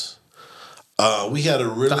because we had a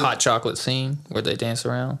really The hot chocolate scene where they dance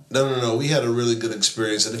around. No. We had a really good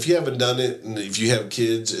experience, and if you haven't done it, and if you have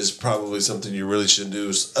kids, it's probably something you really should do.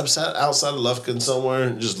 It's outside of Lufkin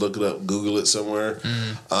somewhere. Just look it up, Google it somewhere.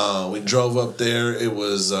 We drove up there. It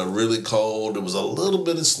was really cold. There was a little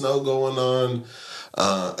bit of snow going on,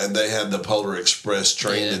 and they had the Polar Express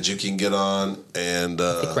train Yeah. that you can get on, and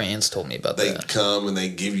I think Rand's told me about they that. come and they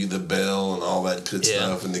give you the bell and all that good Yeah.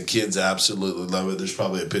 stuff, and the kids absolutely love it. There's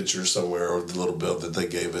probably a picture somewhere of the little bell that they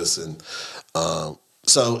gave us, and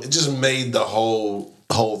so it just made the whole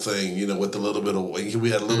thing, with a little bit of, we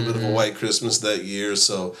had a little bit of a white Christmas that year,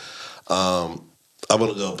 so I'm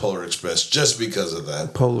gonna go Polar Express just because of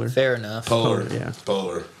that. Polar. Fair enough. Polar, yeah.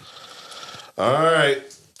 Polar. All right,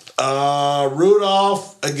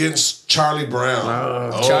 Rudolph against Charlie Brown.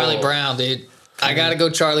 Oh. Charlie Brown, dude. I gotta go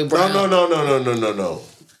Charlie Brown. No.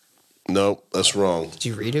 Nope, that's wrong. Did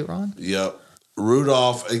you read it wrong? Yep.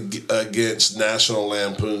 Rudolph against National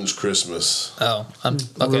Lampoon's Christmas. Oh, okay.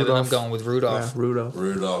 Then I'm Rudolph. going with Rudolph. Yeah, Rudolph.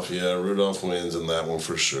 Rudolph wins in that one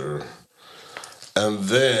for sure. And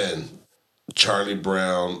then Charlie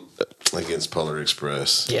Brown against Polar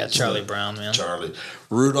Express. Yeah, Charlie Brown, man.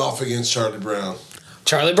 Rudolph against Charlie Brown.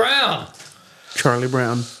 Charlie Brown. Charlie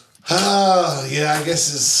Brown. Yeah, I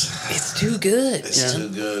guess It's too good. it's too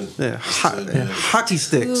good. Yeah, too good. hockey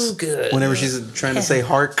sticks. Too good. Whenever she's trying to say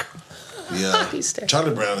hark. Yeah. Hockey stick.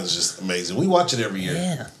 Charlie Brown is just amazing. We watch it every year.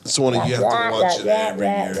 Yeah. It's one of you have to watch it every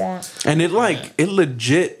year. And it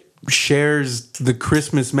legit shares the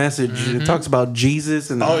Christmas message. It talks about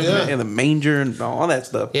Jesus and, and the manger and all that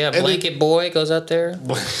stuff. Yeah, And Blanket Boy goes up there,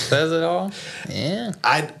 says it all. Yeah.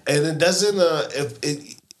 And it doesn't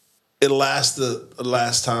it lasts the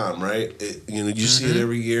last time, right? You see it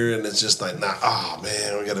every year, and it's just like,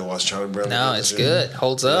 man, we gotta watch Charlie Brown. No, again it's this year. good.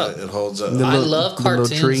 Holds up. Yeah, it holds up. The I little- love the little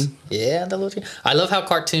cartoons. tree. Yeah, the little tree. I love how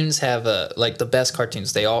cartoons have like the best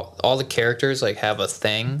cartoons. They all the characters like have a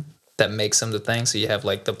thing that makes them the thing. So you have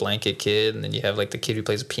like the blanket kid, and then you have like the kid who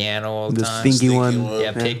plays the piano all the The time. stinky one.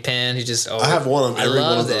 Yeah, Pigpen. He just. I have one of I every one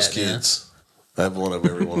love of those that, man. kids. I have one of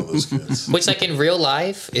every one of those kids. Which, like in real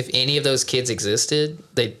life, if any of those kids existed,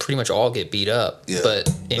 they'd pretty much all get beat up. Yeah. But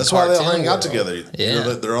in That's why they all cartoon hang out world- together.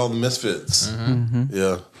 Yeah. They're all the misfits.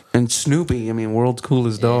 Yeah. And Snoopy, world's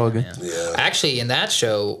coolest dog. man. Yeah. Actually, in that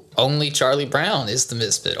show, only Charlie Brown is the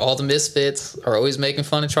misfit. All the misfits are always making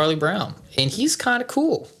fun of Charlie Brown, and he's kind of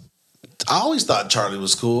cool. I always thought Charlie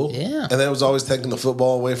was cool. Yeah. And they was always taking the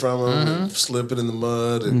football away from him and slipping in the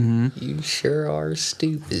mud. And You sure are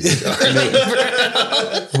stupid,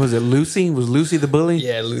 Charlie. Was it Lucy? Was Lucy the bully?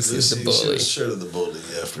 Yeah, Lucy's the bully. Sure the bully,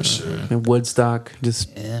 yeah, for sure. In Woodstock,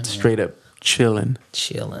 just man. straight up chilling.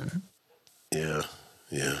 Chilling. Yeah.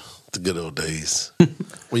 The good old days.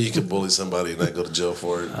 When you could bully somebody and not go to jail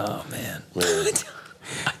for it. Oh man, Man.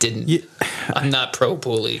 I didn't. Yeah. I'm not pro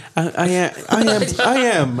bully. I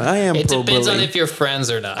am. It pro depends on bully. if you're friends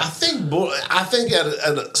or I not. think at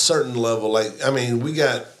a certain level,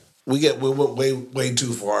 we went way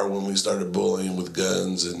too far when we started bullying with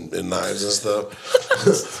guns and knives and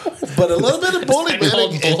stuff. But a little bit of bullying, Is that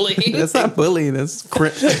called man. bullying? That's not bullying. That's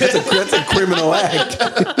a criminal act.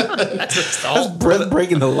 That's all.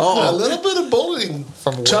 Breaking the A law. little bit of bullying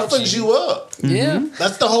From toughens watching. you up. Yeah.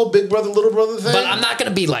 That's the whole big brother, little brother thing. But I'm not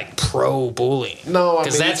gonna be like pro bullying. No, I mean,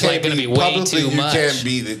 because that's you like can't gonna be way publicly, too much. You can't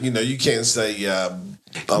be that. You can't say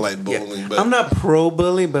I like bullying. But I'm not pro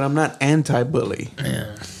bully, but I'm not anti bully.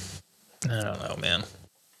 Yeah. I don't know, man.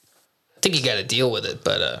 I think you got to deal with it,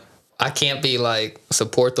 but I can't be like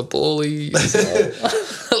support the bullies.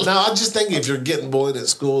 No, I just think if you're getting bullied at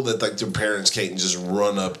school, that like your parents can't just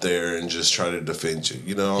run up there and just try to defend you.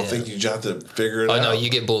 You know, I think you have to figure it out. Oh no, you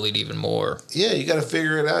get bullied even more. Yeah, you got to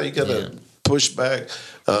figure it out. You got to push back.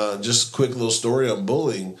 Just a quick little story on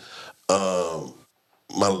bullying. My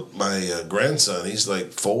grandson, he's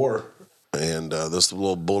like 4, and this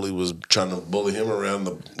little bully was trying to bully him around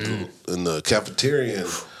in the cafeteria, and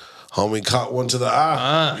homie caught one to the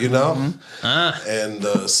eye, you know? And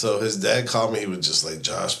so his dad called me. He was just like,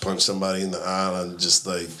 Josh punched somebody in the eye. And I'm just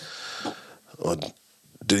like, well,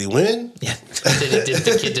 did he win? Yeah. Did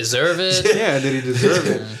the kid deserve it? Yeah, did he deserve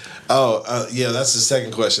it? Oh, yeah, that's the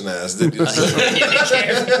second question I asked. Did he deserve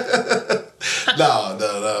it?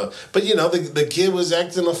 No. But, you know, the kid was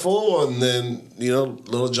acting a fool. And then, you know,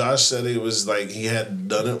 little Josh said it was like he had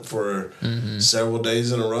done it for several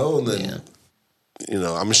days in a row. And then, you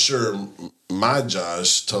know, I'm sure my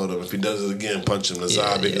Josh told him if he does it again, punch him in his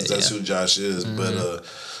eye because that's who Josh is. But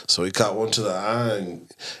so he caught one to the eye and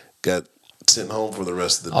got sent home for the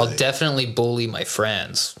rest of the day. I'll definitely bully my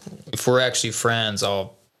friends. If we're actually friends,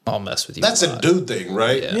 I'll mess with you. That's a dude thing,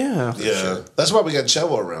 right? Yeah. Yeah. Sure. That's why we got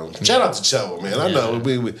Chevo around. Shout out to Chevo, man. I know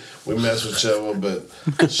we mess with Chevo, but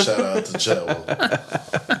shout out to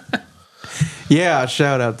Chevo. Yeah,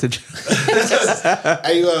 shout out to.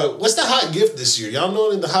 Hey, what's the hot gift this year? Y'all know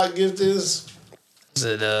what the hot gift is? Is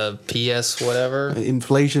it PS whatever?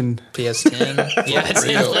 Inflation. PS10? Yeah, it's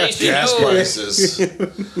inflation. Gas Oh, prices.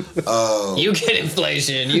 you get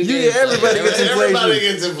inflation. Yeah, everybody gets inflation. Everybody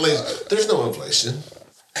gets inflation. There's no inflation.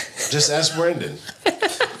 Just ask Brandon.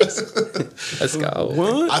 Let's go.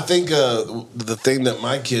 What? I think the thing that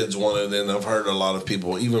my kids wanted, and I've heard a lot of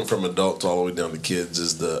people, even from adults all the way down to kids,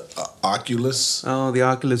 is the Oculus. Oh, the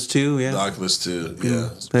Oculus 2, yeah. The Oculus 2, yeah.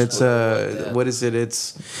 It's what is it?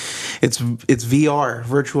 It's VR,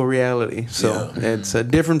 virtual reality. So it's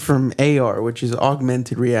different from AR, which is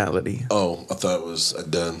augmented reality. Oh, I thought it was a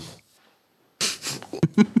gun.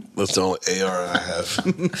 That's the only AR I have.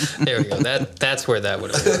 There we go. That's where that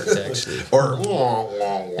would have worked, actually. Or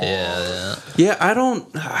Yeah. Yeah, I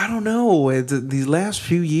don't know. These last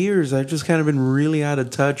few years, I've just kind of been really out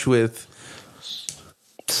of touch with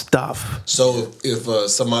stuff. So if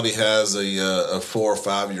somebody has a 4 or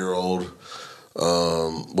 5 year old,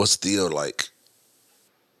 what's Theo like?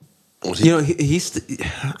 You know, he's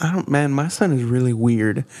I don't, man, my son is really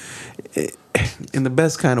weird in the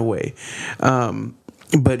best kind of way.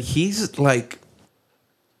 But he's like,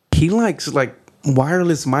 he likes like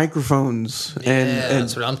wireless microphones and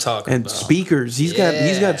that's what I'm talking and about. speakers. He's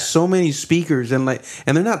got so many speakers and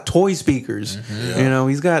they're not toy speakers. You know,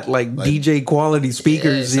 he's got like DJ quality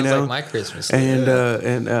speakers. Yeah, you sounds know, like my Christmas. and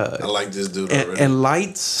I like this dude already. and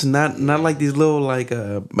lights, not like these little like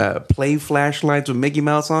play flashlights with Mickey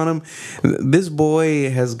Mouse on them. This boy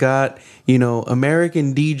has got, you know,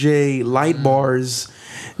 American DJ light bars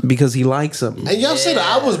because he likes them. And y'all said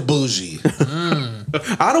I was bougie.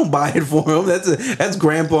 I don't buy it for him. That's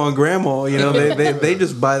grandpa and grandma. You know, they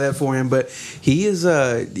just buy that for him. But he is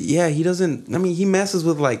he doesn't. I mean, he messes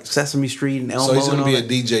with like Sesame Street and Elmo. So he's and gonna all be a that.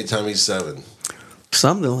 DJ time he's 7.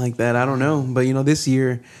 Something like that. I don't know. But you know, this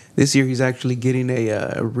year he's actually getting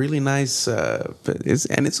a really nice.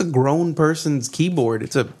 It's a grown person's keyboard.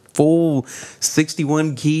 It's a full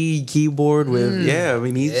 61 key keyboard with I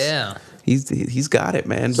mean he's got it,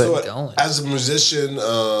 man. But So as a musician,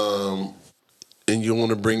 and you want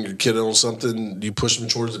to bring your kid on something, do you push them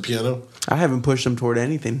towards the piano? I haven't pushed him toward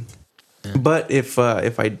anything. But if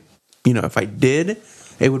I did,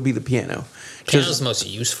 it would be the piano. Piano's the most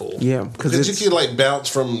useful. Yeah, because Because you can like bounce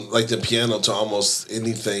from like the piano to almost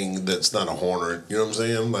anything that's not a horn. You know what I'm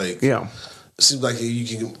saying? Like yeah. it seems like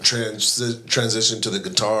you can transition to the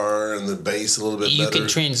guitar and the bass a little bit You better. can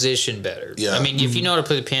transition better. Yeah. I mean, if you know how to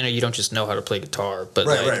play the piano, you don't just know how to play guitar. But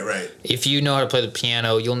Right. if you know how to play the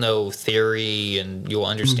piano, you'll know theory and you'll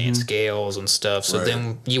understand scales and stuff. So Right.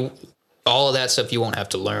 then all of that stuff you won't have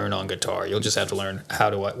to learn on guitar. You'll just have to learn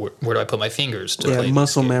where do I put my fingers to play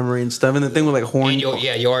Muscle this game. memory and stuff. And the thing with like And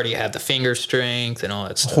you already have the finger strength and all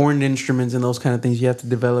that stuff. horned instruments and those kind of things, you have to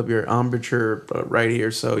develop your embouchure right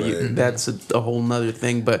here. So that's a whole nother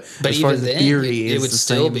thing. But But as far even as the then, theory, it is would the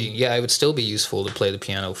still same. it would still be useful to play the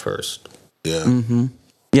piano first. Yeah.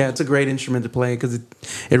 Yeah, it's a great instrument to play because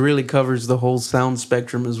it really covers the whole sound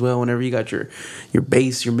spectrum as well. Whenever you got your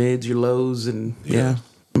bass, your mids, your lows, and yeah.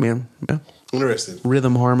 Interesting.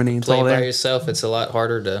 Rhythm, harmony, it's Play all by there. yourself, it's a lot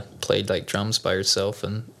harder to play like drums by yourself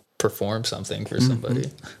and perform something for somebody.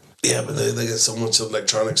 Yeah, but they got so much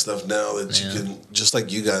electronic stuff now that you can, just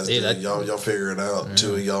like you guys Dude, do. Y'all figure it out.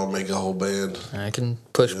 Two of y'all make a whole band. I can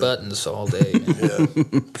push buttons all day. Yeah.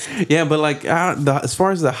 Yeah, but like as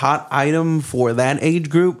far as the hot item for that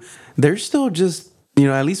age group, they're still just,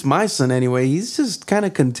 at least my son anyway, he's just kind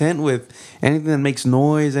of content with anything that makes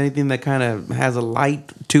noise, anything that kind of has a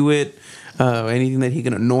light to it, anything that he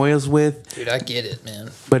can annoy us with. Dude, I get it,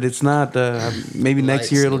 man. But it's not, maybe next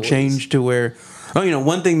Lights, year it'll noise. change to where,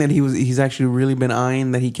 one thing that he's actually really been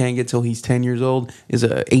eyeing that he can't get till he's 10 years old is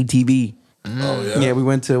a ATV. Oh yeah. Yeah, we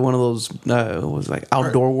went to one of those, it was like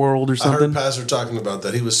Outdoor World or I heard something. Pastor talking about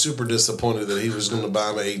that. He was super disappointed that he was going to buy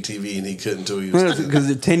him an ATV and he couldn't until he was.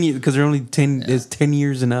 Because they're only 10 is 10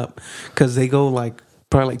 years and up, because they go like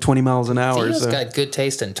probably like 20 miles an hour. Theo's So. got good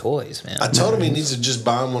taste in toys, man. I told him he needs to just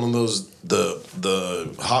buy him one of those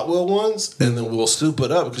the Hot Wheel ones, and then we'll soup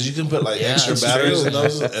it up because you can put like Yeah, extra that's batteries true. in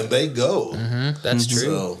those, and they go. That's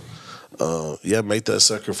true. So, make that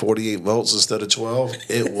sucker 48 volts instead of 12.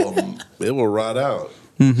 It will ride out.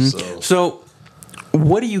 So,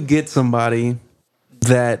 what do you get somebody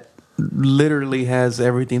that literally has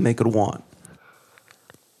everything they could want?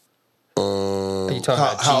 Are you talking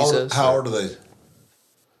about How Jesus? how old are they?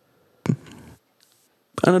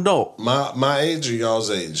 An adult. My age or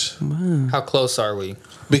y'all's age? How close are we?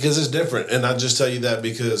 Because it's different, and I just tell you that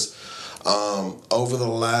because over the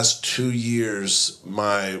last 2 years,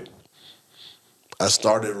 I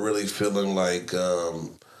started really feeling like,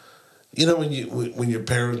 when your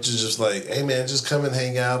parents are just like, "Hey man, just come and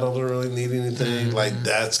hang out. I don't really need anything." Like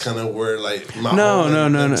that's kind of where like my No, whole,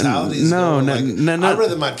 like, no, mentality is no, going. no, Like, no, no. I'd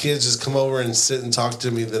rather my kids just come over and sit and talk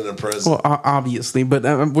to me than a present. Well, obviously, but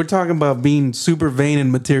we're talking about being super vain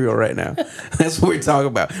and material right now. That's what we're talking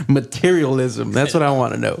about. Materialism. That's what I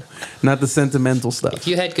want to know, not the sentimental stuff. If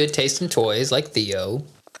you had good taste in toys like Theo,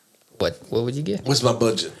 what would you get? What's my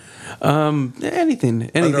budget? Anything.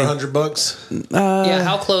 Under $100. Yeah,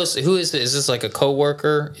 how close? Who is this? Is this like a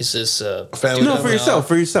coworker? Is this a Family No, member? for yourself.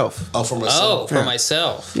 For yourself. Oh, for myself. Oh, for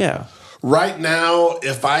myself. Yeah. Right now,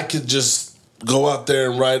 if I could just go out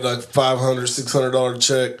there and write like $500, $600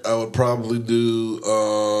 check, I would probably do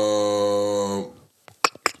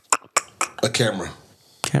a camera.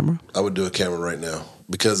 Camera. I would do a camera right now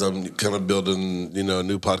because I'm kind of building, a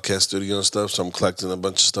new podcast studio and stuff. So I'm collecting a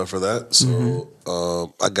bunch of stuff for that. So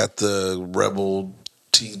I got the Rebel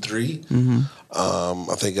T3.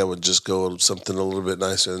 I think I would just go with something a little bit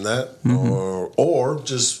nicer than that, or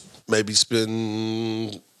just maybe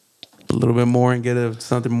spend. A little bit more and get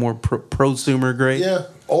something more prosumer grade. Yeah,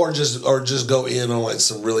 or just go in on like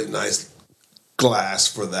some really nice glass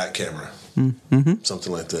for that camera,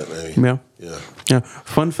 something like that, maybe. Yeah. Yeah.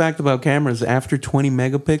 Fun fact about cameras: after 20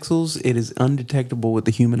 megapixels, it is undetectable with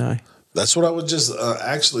the human eye. That's what I was just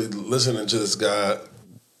actually listening to this guy.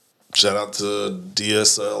 Shout out to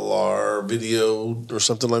DSLR video or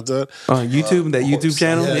something like that. YouTube, that YouTube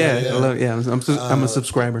channel. Yeah. I'm a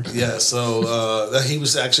subscriber. Yeah, so he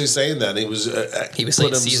was actually saying that he was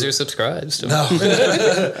Saying Caesar subscribes to him.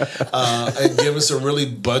 and give us some really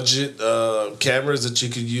budget cameras that you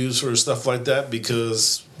could use for stuff like that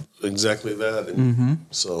because exactly that. And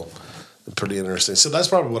so pretty interesting. So that's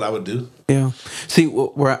probably what I would do. Yeah. See,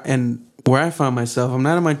 where I find myself, I'm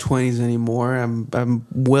not in my 20s anymore. I'm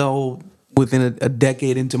well within a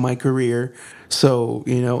decade into my career. So,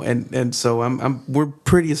 and so we're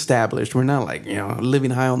pretty established. We're not like,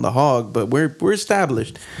 living high on the hog, but we're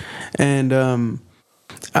established. And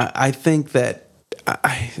I think that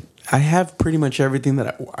I have pretty much everything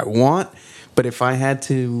that I want. But if I had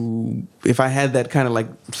that kind of like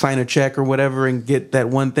sign a check or whatever and get that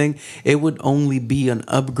one thing, it would only be an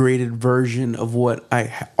upgraded version of what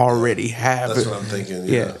I already have. That's what I'm thinking.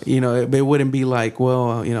 Yeah, it wouldn't be like,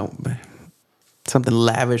 well, something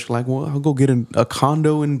lavish like, well, I'll go get a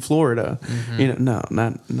condo in Florida. No,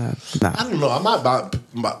 not. I don't know. I might buy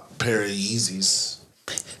a pair of Yeezys.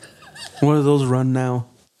 What do those run now?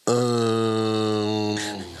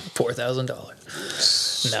 $4,000.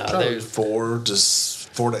 No, Probably there's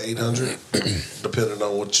 4 to 800, depending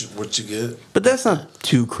on what you get. But that's not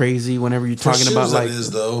too crazy. Whenever you're For talking shoes, about that like,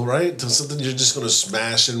 is though, right? To something you're just going to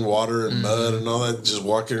smash in water and mud and all that, just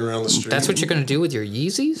walking around the street. that's what you're gonna do with your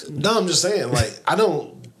Yeezys. No, I'm just saying. Like, I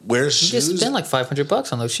don't wear You shoes. just spend like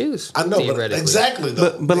 $500 on those shoes. I know, but theoretically. exactly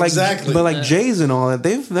though. but like, exactly. but like J's and all that,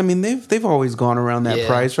 they've always gone around that Yeah.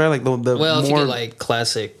 price, right? Like the Well, if you more get like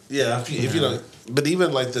classic, yeah, if you don't. But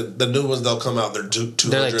even like the new ones, they'll come out. They're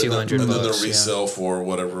 200. They're like 200 and then bucks, they'll yeah. resell for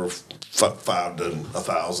whatever 5 to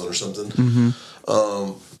 1,000 or something.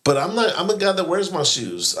 But I'm a guy that wears my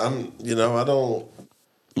shoes. I don't.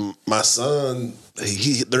 my son,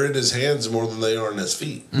 they're in his hands more than they are in his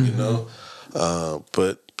feet. You know,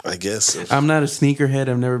 but I guess I'm not a sneakerhead.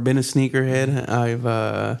 I've never been a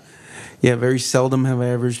sneakerhead. Very seldom have I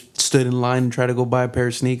ever stood in line and tried to go buy a pair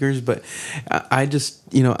of sneakers. But I just,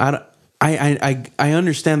 I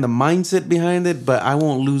understand the mindset behind it, but I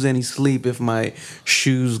won't lose any sleep if my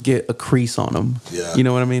shoes get a crease on them. Yeah. You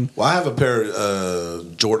know what I mean? Well, I have a pair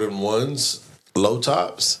of Jordan 1s, low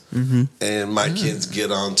tops, and my kids get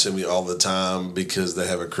on to me all the time because they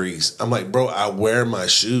have a crease. I'm like, bro, I wear my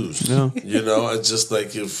shoes. Yeah. You know, it's just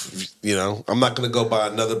like if, I'm not going to go buy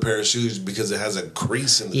another pair of shoes because it has a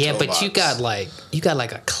crease in the toe but box. you got like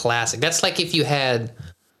a classic. That's like if you had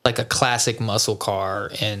like a classic muscle car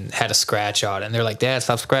and had a scratch on it, and they're like, Dad,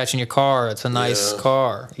 stop scratching your car. It's a nice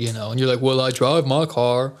car, and you're like, well, I drive my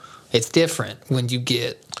car. It's different when you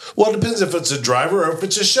get. Well, it depends if it's a driver or if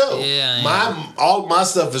it's a show. Yeah. All my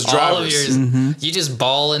stuff is drivers. All of yours, you just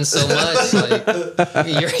balling so much.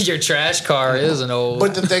 Like your trash car is an old.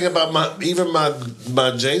 But the thing about my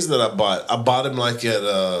J's that I bought them like at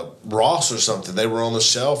Ross or something. They were on the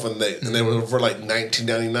shelf and they were for like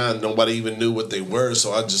 $19.99. Nobody even knew what they were,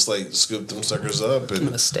 so I just like scooped them suckers up. And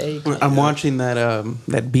mistake. I'm watching that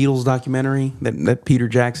Beatles documentary that Peter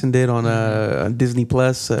Jackson did on Disney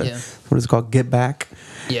Plus. What is it called? Get Back.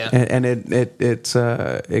 Yeah, and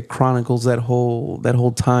it chronicles that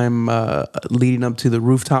whole time leading up to the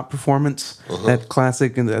rooftop performance, that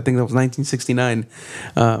classic, and I think that was 1969.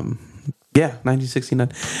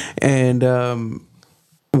 1969, and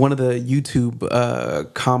one of the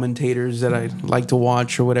YouTube commentators that I like to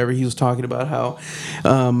watch or whatever, he was talking about how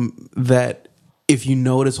that. If you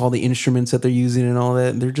notice all the instruments that they're using and all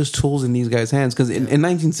that, they're just tools in these guys' hands. Because in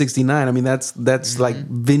 1969, I mean, that's like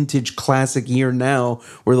vintage classic year now,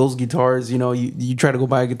 where those guitars, you try to go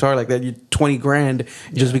buy a guitar like that, you're $20,000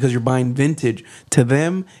 just because you're buying vintage. To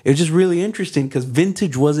them, it was just really interesting because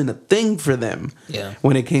vintage wasn't a thing for them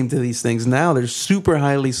when it came to these things. Now they're super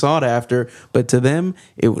highly sought after, but to them,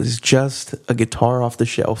 it was just a guitar off the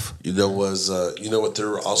shelf. you know what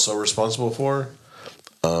they're also responsible for?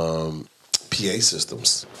 PA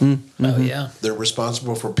systems. Oh yeah. They're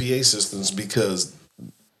responsible for PA systems because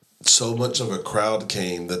so much of a crowd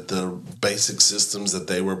came that the basic systems that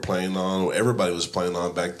they were playing on, or everybody was playing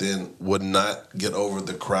on back then, would not get over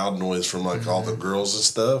the crowd noise from like all the girls and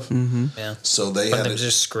stuff. Yeah. So they But had them to,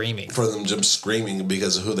 just screaming. for them just screaming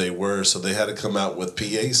because of who they were. So they had to come out with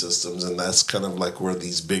PA systems, and that's kind of like where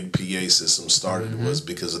these big PA systems started, was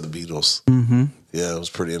because of the Beatles. Yeah, it was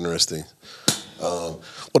pretty interesting. What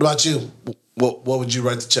about you? What would you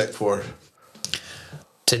write the check for?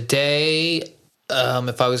 Today,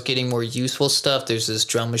 if I was getting more useful stuff, there's this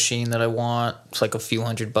drum machine that I want. It's like a few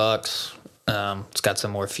 $100. It's got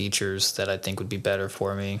some more features that I think would be better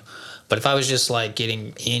for me. But if I was just like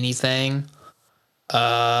getting anything,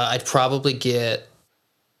 I'd probably get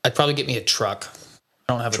me a truck.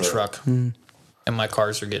 I don't have a truck. And my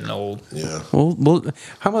cars are getting old. Yeah. Well,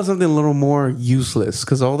 how about something a little more useless?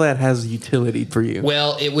 Because all that has utility for you.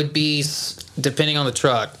 Well, it would be, depending on the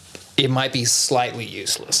truck, it might be slightly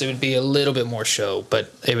useless. It would be a little bit more show,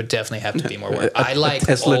 but it would definitely have to be more work. I like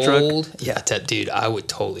Tesla old. truck? Yeah, dude, I would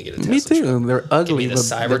totally get a Tesla Me too. truck. They're Give ugly. me the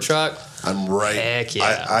Cybertruck. I'm right. Heck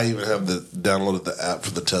yeah. I even have downloaded the app for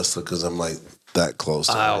the Tesla because I'm like that close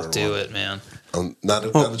to I'll do it, man. I'm not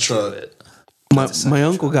a Do truck. it. My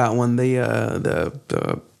uncle got one.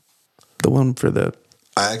 The one for the.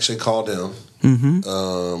 I actually called him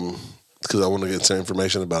because I want to get some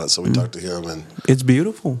information about it. So we talked to him, and It's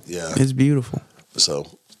beautiful. Yeah. It's beautiful. so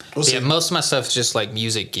we'll see. Yeah, most of my stuff is just like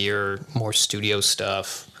music gear, more studio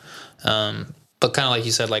stuff. But kind of like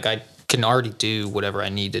you said, like I can already do whatever I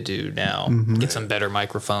need to do now. Get some better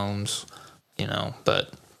microphones,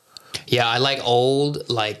 But yeah, I like old,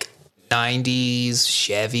 like 90s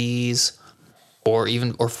Chevys or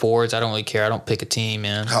Fords. I don't really care. I don't pick a team,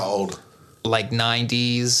 man. How old? Like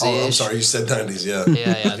 90s. Oh, I'm sorry. You said 90s. Yeah.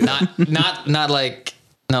 Yeah. Not like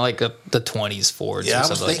the 20s Fords. Yeah, or I was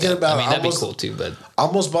something like thinking that. about- I mean, that'd almost- be cool too, but. I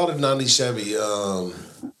almost bought a 90s Chevy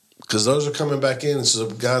because those are coming back in. So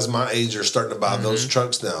guys my age are starting to buy those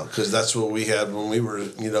trucks now because that's what we had when we were,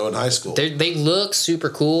 in high school. They look super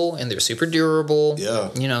cool and they're super durable. Yeah.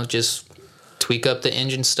 Just tweak up the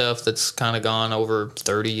engine stuff that's kind of gone over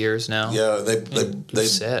 30 years now. Yeah, they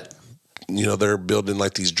set. They're building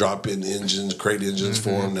like these drop-in engines, crate engines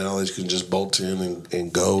for them now. They can just bolt in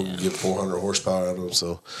and go and get 400 horsepower out of them.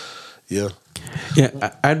 So, yeah.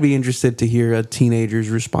 Yeah, I'd be interested to hear a teenager's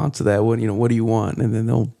response to that. What do you want? And then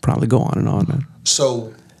they'll probably go on and on. Man.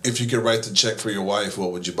 So, if you could write the check for your wife,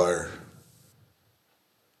 what would you buy her?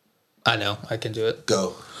 I know. I can do it.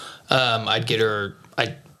 Go. I'd get her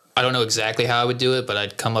I don't know exactly how I would do it, but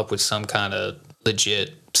I'd come up with some kind of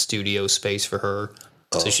legit studio space for her,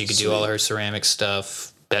 so she could do all her ceramic stuff.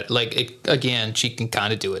 That again, she can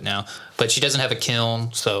kind of do it now, but she doesn't have a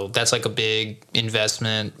kiln, so that's like a big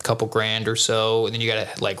investment, couple grand or so, and then you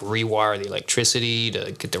got to like rewire the electricity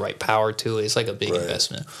to get the right power to it. It's like a big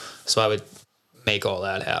investment. So I would make all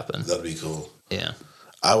that happen. That'd be cool. Yeah.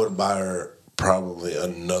 I would buy her probably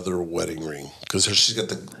another wedding ring because she's got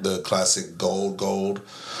the classic gold.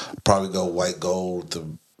 Probably go white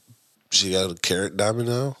gold. She got a carat diamond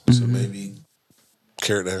now, so maybe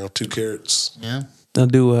carat now, 2 carats. Yeah. I'll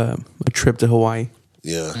do a trip to Hawaii,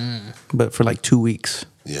 Yeah, but for like 2 weeks.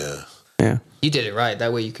 yeah. Yeah. You did it right.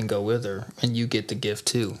 That way you can go with her, and you get the gift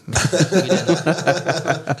too.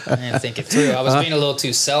 I didn't think it through. I was being a little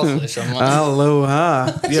too selfish. I'm like,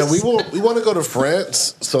 Aloha. Yeah, we want to go to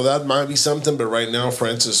France, so that might be something. But right now,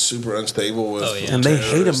 France is super unstable with Oh, yeah. And they hate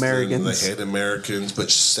terrorists, Americans. and they hate Americans,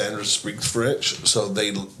 but Sandra speaks French, so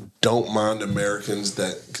they don't mind Americans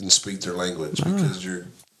that can speak their language because you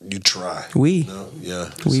try. Oui. No? Yeah.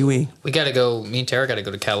 Oui. we got to go. Me and Tara got to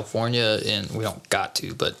go to California, and we don't got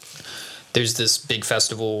to, but there's this big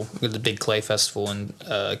festival, the Big Clay Festival in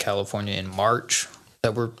California in March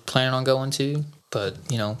that we're planning on going to. But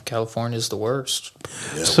California's the worst.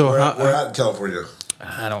 Yeah. So we're how- at in California.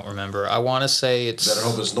 I don't remember. I want to say it's. Better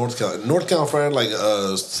hope it's North California, like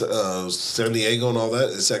San Diego and all that.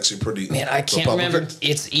 It's actually pretty. Man, I can't Republican. remember.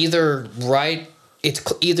 It's either right. It's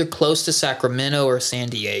either close to Sacramento or San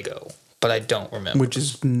Diego, but I don't remember. Which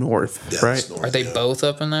is north, Yeah, right? it's north, Are they yeah. both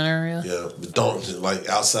up in that area? Yeah, but don't like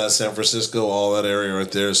outside San Francisco. All that area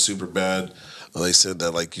right there is super bad. They said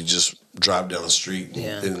that like you just drive down the street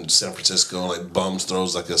in San Francisco, and like bums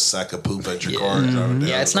throws like a sack of poop at your car. And drive it down.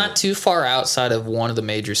 Yeah, it's not too far outside of one of the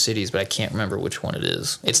major cities, but I can't remember which one it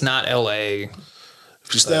is. It's not L.A.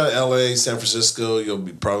 If you stay out of L.A., San Francisco, you'll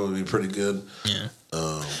be probably pretty good. Yeah.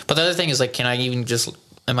 But the other thing is like, am I even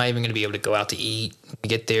going to be able to go out to eat,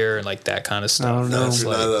 get there, and like that kind of stuff? I don't know.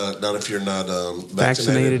 Not if you're not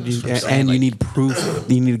Vaccinated, vaccinated. and you need proof.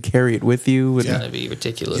 You need to carry it with you. It's going to be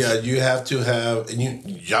ridiculous. Yeah, you have to have, and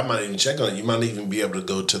y'all might even check on it. You might even be able to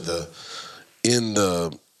go to the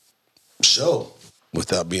show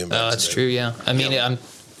without being vaccinated. Oh, that's true. Yeah. I mean, I'm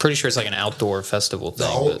pretty sure it's like an outdoor festival thing.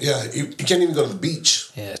 But You can't even go to the beach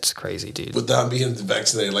yeah, it's crazy, dude. without being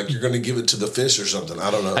vaccinated. Like you're going to give it to the fish or something. I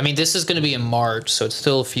don't know. I mean, this is going to be in March, so it's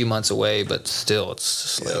still a few months away, but still,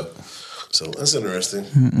 it's just like, yeah. So that's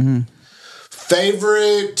interesting.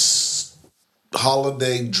 Favorite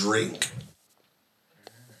holiday drink?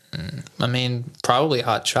 I mean, probably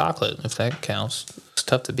hot chocolate, if that counts. It's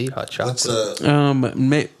tough to beat hot chocolate.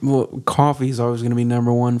 What's Coffee is always going to be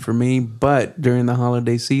number one for me, but during the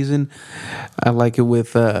holiday season, I like it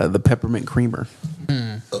with the peppermint creamer.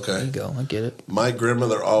 There okay? you go. I get it. My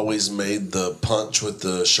grandmother always made the punch with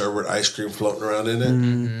the sherbet ice cream floating around in it.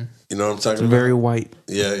 Mm-hmm. You know what I'm talking It's about? very white.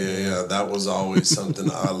 Yeah. That was always something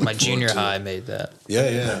I looked My junior forward to. high made that.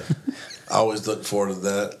 Yeah. I always look forward to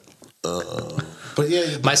that. But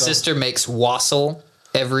yeah, My sister makes wassail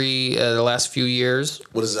every the last few years.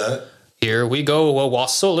 What is that? Here we go, a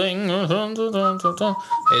wassailing.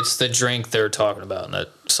 It's the drink they're talking about in that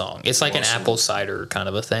song. It's like an apple cider kind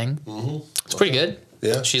of a thing. Mm-hmm. It's pretty good.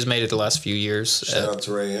 Yeah. She's made it the last few years. Shout out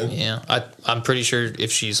to Rayanne. Yeah, I'm pretty sure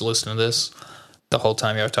if she's listening to this, the whole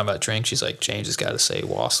time you're talking about drink, she's like, James has got to say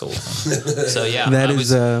wassail. So yeah, I'm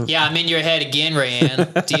in your head again,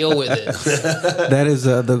 Rayanne. Deal with it. That is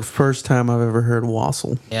the first time I've ever heard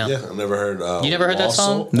wassail. Yeah. Yeah, I've never heard. You never heard that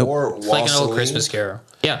song? Nope. Or It's like an old wassailing. Christmas carol.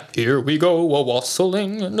 Yeah. Here we go, a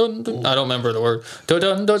wassailing. I don't remember the word. So it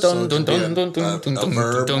could be a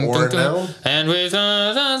verb or a noun? And we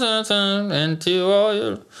into all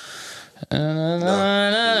your. It's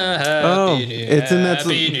in that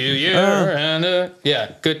Happy song. New Year. And,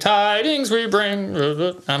 yeah, good tidings we bring.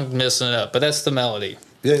 I'm messing it up, but that's the melody.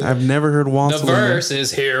 Yeah. I've never heard The wassail. verse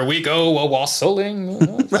is here we go, a wassailing.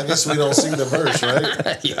 I guess we don't sing the verse,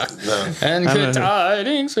 right? Yeah. No. And I good don't know.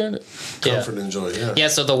 tidings. And, yeah. Comfort and joy. Yeah. Yeah,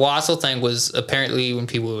 so the wassail thing was apparently when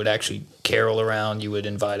people would actually carol around, you would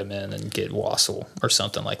invite them in and get wassail or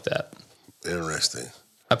something like that. Interesting.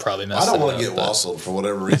 I probably messed I don't it want up, to get but wassailed for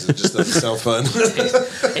whatever reason. It just doesn't sound fun.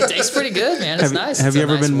 It tastes pretty good, man. It's nice. Have It's you a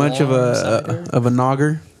ever nice been much of warm cider. a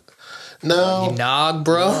nogger? No. You nog,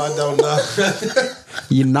 bro? No, I don't know.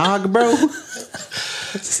 You nog, bro?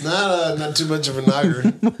 It's not too much of a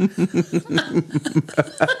nogger.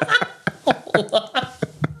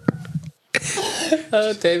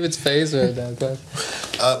 David's face right now.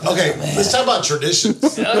 Okay, let's talk about traditions.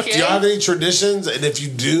 Okay. Do you have any traditions? And if you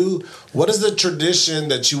do, what is the tradition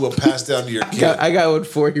that you will pass down to your kid? I got one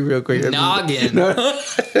for you real quick. Noggin. No.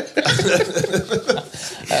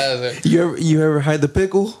 You ever hide the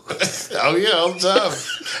pickle? Oh yeah, I'm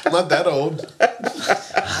tough. I'm not that old.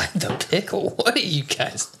 The pickle. What are you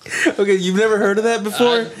guys? Okay, you've never heard of that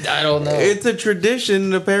before? I don't know. It's a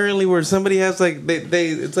tradition apparently where somebody has like they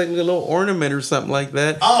it's like a little ornament or something like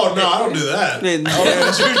that. Oh no, I don't do that. And-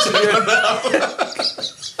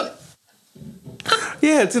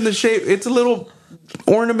 yeah, it's in the shape. It's a little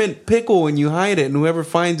ornament pickle, and you hide it, and whoever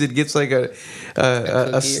finds it gets like a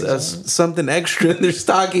cookie or something? something extra in their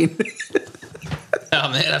stocking. Oh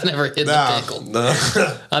man, I've never hit Nah, the pickle.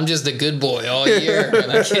 no. I'm just a good boy all year,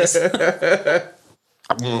 and I guess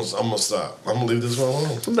I'm gonna stop. I'm gonna leave this one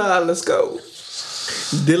alone. Nah, let's go.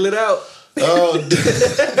 Dill it out. Oh,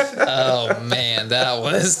 Oh man, that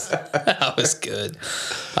was good.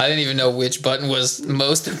 I didn't even know which button was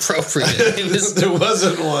most appropriate. It was, there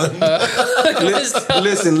wasn't one. it was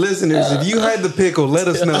Listen, listeners, if you hide the pickle, let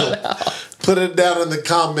us know. Put it down in the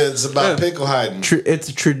comments about pickle hiding.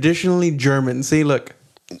 It's traditionally German. See, look.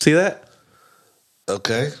 See that?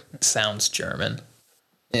 Okay. sounds German.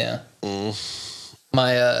 Yeah.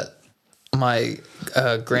 My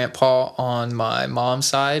grandpa on my mom's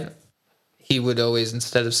side, he would always,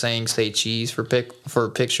 instead of saying "say cheese" for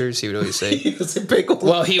pictures, he would always say It's a pickle.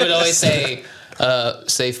 well, he would always say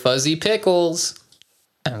fuzzy pickles.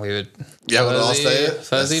 And we would Yeah, we'd all say it? That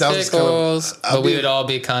fuzzy sounds kind of- pickles. I'd But we be- would all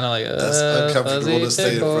be kind of like That's uncomfortable fuzzy to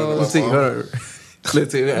say in front of pickles. my See, mom.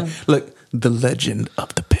 let's see that. Look, the legend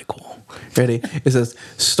of the pickle. Ready? It says,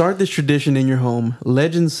 start this tradition in your home.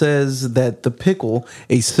 Legend says that the pickle,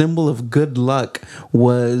 a symbol of good luck,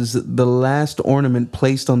 was the last ornament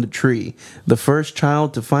placed on the tree. The first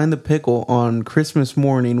child to find the pickle on Christmas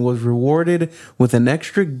morning was rewarded with an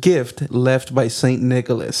extra gift left by St.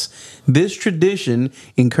 Nicholas. This tradition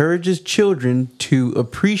encourages children to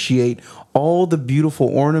appreciate all the beautiful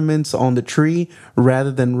ornaments on the tree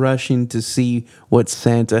rather than rushing to see what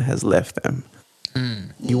Santa has left them.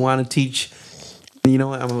 You want to teach? You know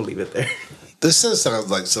what? I'm gonna leave it there. This just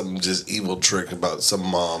sounds like some just evil trick about some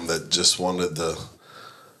mom that just wanted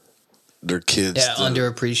their kids Yeah, to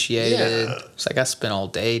underappreciated. Yeah. It's like I spent all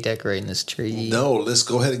day decorating this tree. No, let's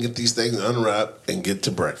go ahead and get these things unwrapped and get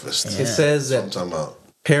to breakfast. It says That's what I'm that talking about.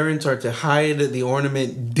 parents are to hide the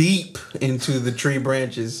ornament deep into the tree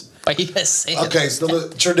branches. Why you guys say that? Okay, so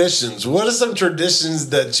the traditions. What are some traditions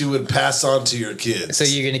that you would pass on to your kids? So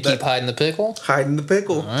you're gonna keep hiding the pickle? Hiding the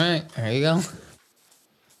pickle. All right, there you go.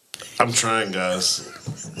 I'm trying, guys.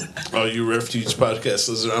 Oh, you Refuge podcast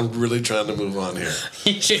listener, I'm really trying to move on here.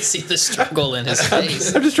 You should see the struggle in his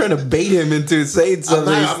face. I'm just trying to bait him into saying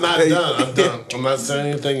something. I'm not done. I'm done. I'm not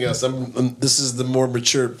saying anything else. This is the more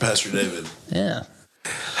mature Pastor David. Yeah.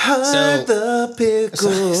 Hide the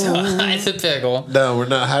pickle. So hide the pickle. No, we're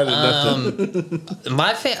not hiding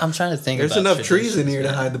nothing. I'm trying to think. There's about enough trees in traditions, here to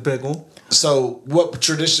man. hide the pickle. So, what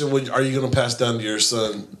tradition are you going to pass down to your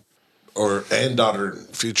son and daughter,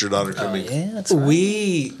 future daughter coming? Yeah, that's right.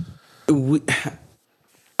 We,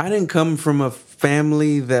 I didn't come from a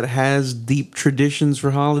family that has deep traditions for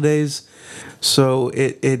holidays, so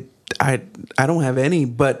I don't have any.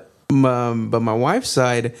 But my wife's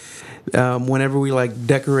side, whenever we like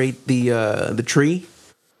decorate the tree,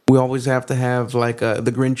 we always have to have like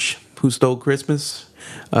the Grinch Who Stole Christmas,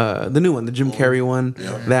 the new one, the Jim Carrey one.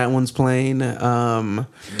 That one's playing.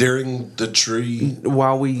 During the tree,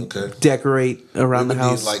 While we Okay. decorate around we the would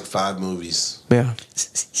house, need like 5 movies. yeah.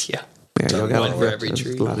 Yeah. Yeah, y'all got One for every there's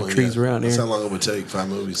tree. a lot of Oh, trees yeah. around That's here. how long it would take, 5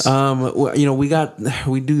 movies. Well, you know,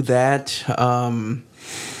 we do that.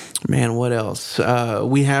 Man, what else?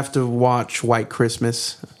 We have to watch White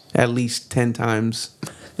Christmas at least 10 times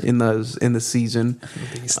in the season.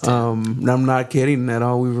 I'm not kidding at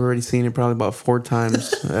all. We've already seen it probably about 4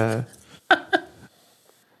 times.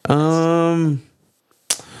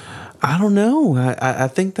 I don't know. I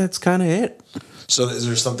think that's kind of it. So is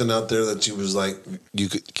there something out there that you was like,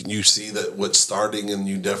 can you see that what's starting and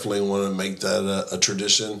you definitely want to make that a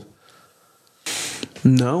tradition?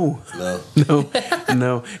 No. No.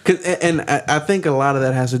 No. And I think a lot of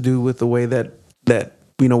that has to do with the way that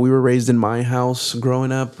you know we were raised in my house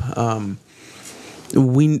growing up.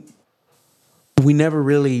 We never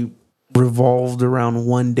really revolved around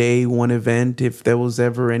one day, one event. If there was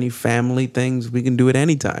ever any family things, we can do it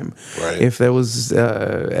anytime. Right. If there was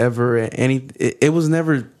ever any, it was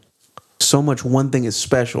never so much one thing is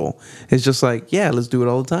special. It's just like, yeah, let's do it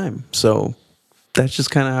all the time. So that's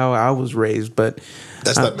just kind of how I was raised. But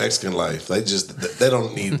That's not Mexican life. They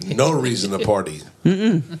don't need no reason to party.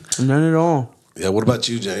 none at all. Yeah. What about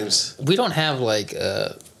you, James? We don't have like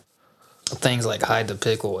things like hide the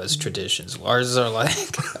pickle as traditions. Ours are like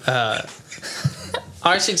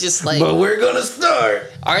ours are just like. But we're gonna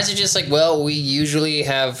start. Ours are just like, well, we usually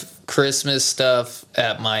have Christmas stuff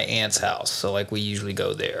at my aunt's house. So, like, we usually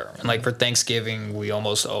go there. And, like, for Thanksgiving, we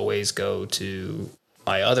almost always go to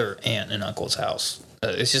my other aunt and uncle's house.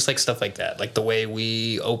 It's just, like, stuff like that. Like, the way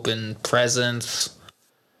we open presents.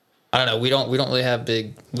 I don't know. We don't really have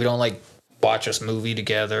we don't, like, watch a movie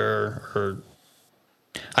together or...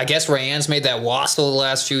 I guess Rayanne's made that wassail the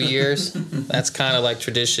last few years. That's kind of like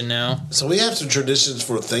tradition now. So we have some traditions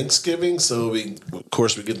for Thanksgiving. So we, of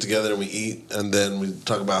course, we get together and we eat, and then we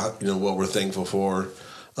talk about what we're thankful for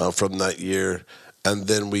from that year, and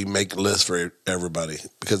then we make lists for everybody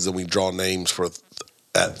because then we draw names for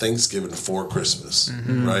at Thanksgiving for Christmas,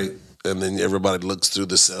 right? And then everybody looks through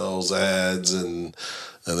the sales ads and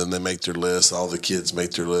then they make their list. All the kids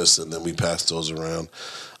make their lists, and then we pass those around.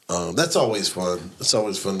 That's always fun. It's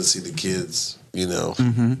always fun to see the kids,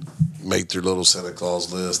 make their little Santa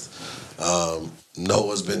Claus list.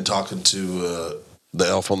 Noah's been talking to the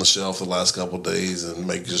elf on the shelf the last couple of days and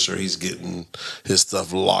making sure he's getting his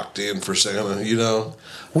stuff locked in for Santa,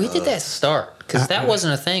 We did that start because that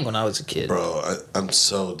wasn't a thing when I was a kid. Bro, I'm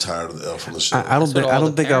so tired of the elf on the shelf. I don't what all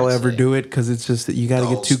the think I'll parents ever say. do it because it's just that you got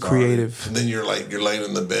to get too creative. And then you're laying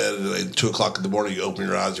in the bed and at 2:00 in the morning, you open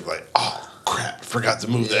your eyes, you're like, oh crap, forgot to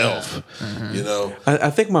move the elf. I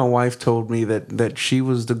think my wife told me that she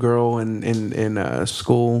was the girl in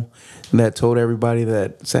school that told everybody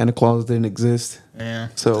that Santa Claus didn't exist. Yeah.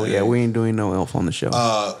 So yeah, we ain't doing no elf on the shelf.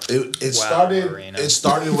 It started. Marina. It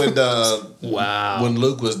started when Wow. when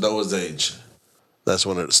Luke was Noah's age. That's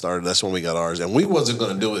when it started. That's when we got ours, and we wasn't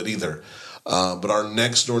going to do it either. But our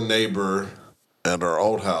next door neighbor at our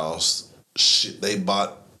old house, they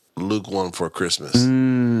bought Luke one for Christmas,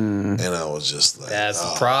 and I was just like, That's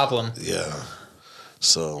the problem. yeah.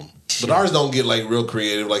 So, but ours don't get like real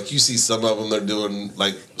creative. Like you see some of them, they're doing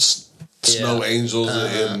like snow angels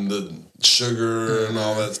and the sugar and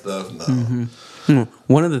all that stuff. No.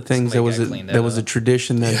 One of the things that Somebody was gotta clean that that was a up.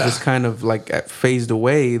 tradition that just kind of like phased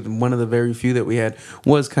away. One of the very few that we had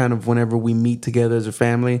was kind of whenever we meet together as a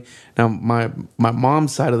family. Now my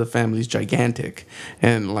mom's side of the family is gigantic,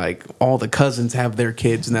 and like all the cousins have their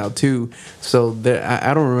kids now too. So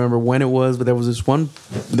I don't remember when it was, but there was this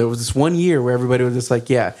one year where everybody was just like,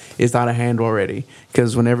 yeah, it's out of hand already.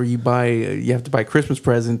 Because whenever you have to buy Christmas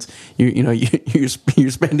presents, you're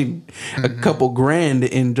spending a couple grand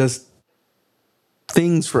in just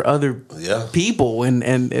things for other people and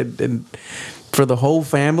for the whole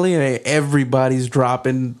family. Everybody's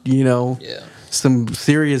dropping some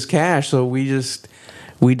serious cash. So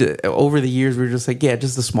over the years we were just like, yeah,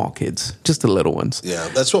 just the small kids, just the little ones. Yeah,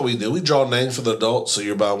 that's what we do. We draw names for the adults, so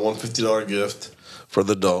you're buying $150 gift for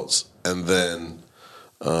the adults, and then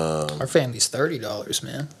Our family's $30,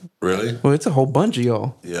 man. really, Well, it's a whole bunch of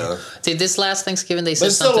y'all. yeah. See, this last Thanksgiving they But said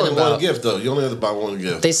it's still something only one about. gift though. You only have to buy one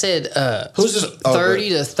gift. They said Who's this? Oh, $30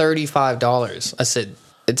 to $35. I said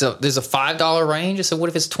there's a $5 range. I said, what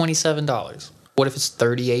if it's $27? What if it's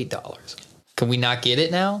 $38? Can we not get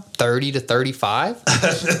it now? 30 to 35?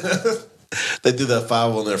 They did that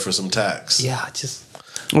 5 on there for some tax. Yeah, just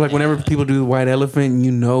Like whenever people do the white elephant,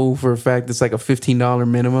 for a fact it's like a $15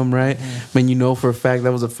 minimum, right? I mean, for a fact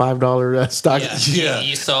that was a $5 stock. Yeah.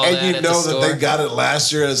 You saw and that you at know the that store? they got it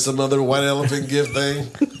last year as some other white elephant gift thing.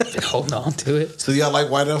 hold on to it. So y'all like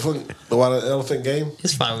the white elephant game?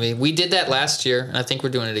 It's fine with me. We did that last year, and I think we're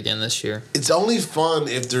doing it again this year. It's only fun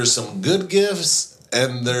if there's some good gifts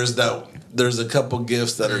and there's a couple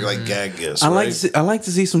gifts that are like gag gifts. I right? like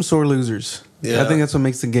to see some sore losers. Yeah. I think that's what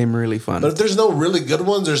makes the game really fun. But if there's no really good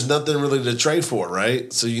ones, there's nothing really to trade for,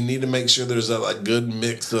 right? So you need to make sure there's a good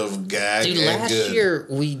mix of gag Dude, and last good. year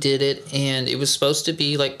we did it, and it was supposed to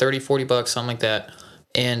be like $30-$40, something like that.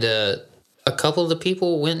 And a couple of the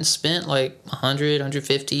people went and spent like $100,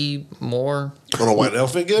 $150 more. On a white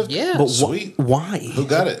elephant gift? Yeah. But Sweet. why? Who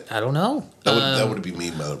got it? I don't know. That would be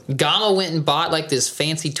me, man. Gama went and bought like this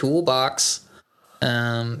fancy toolbox.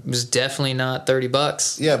 It was definitely not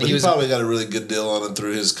 $30. Yeah, but he was, probably got a really good deal on it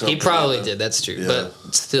through his company. he probably did. That's true, Yeah.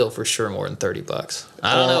 but still for sure more than $30.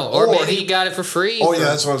 I don't know, or or maybe he- he got it for free. Oh, for- yeah,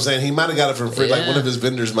 that's what I'm saying. He might have got it for free. Like Yeah. one of his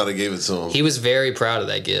vendors might have gave it to him. He was very proud of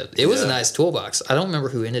that gift. It was a Yeah. nice toolbox. I don't remember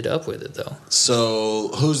who ended up with it though. So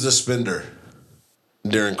who's the spender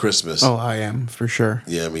during Christmas? Oh, I am for sure.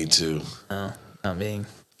 Yeah, me too. No, not me.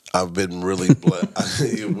 I've been really blessed.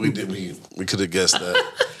 we could have guessed that.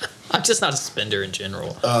 I'm just not a spender in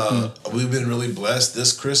general. We've been really blessed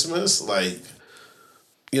this Christmas. Like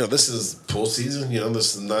this is pool season.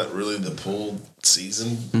 This is not really the pool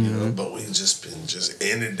season. But we've just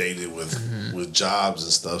been inundated with jobs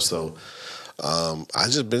and stuff. So I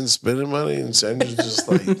just been spending money, and Sandra's just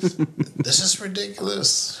like, this is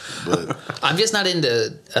ridiculous. But I'm just not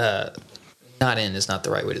into. Not in is not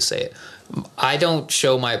the right way to say it. I don't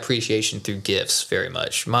show my appreciation through gifts very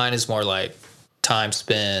much. Mine is more like time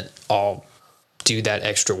spent. I'll do that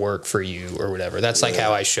extra work for you or whatever. That's like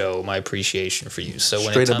how I show my appreciation for you. So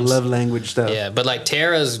when Straight it up comes, love language stuff. yeah, but like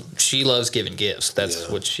she loves giving gifts. That's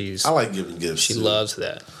what she's. I like giving gifts. She too. loves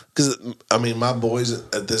that. Because, my boys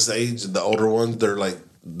at this age, the older ones, they're like,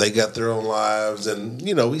 they got their own lives. And,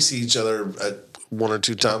 we see each other at 1 or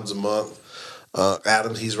 2 times a month.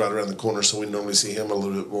 Adam, he's right around the corner, so we normally see him a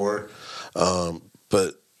little bit more.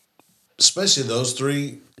 But especially those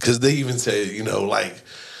three, because they even say, like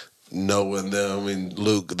Noah and them and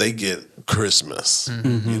Luke, they get Christmas.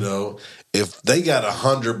 If they got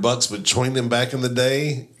 $100 between them back in the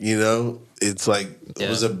day, it's like it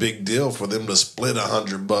was a big deal for them to split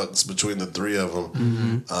 $100 between the three of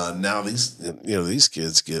them. Now these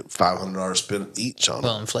kids get $500 spent each on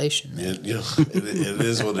Well, them. inflation. Man. It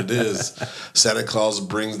is what it is. Santa Claus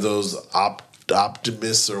brings those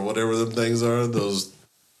optimists or whatever them things are. Those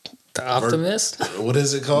The Optimist. what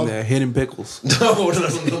is it called? Yeah, hidden pickles. No,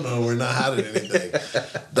 we're not hiding anything.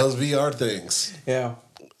 Those VR things. Yeah.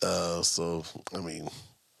 So I mean,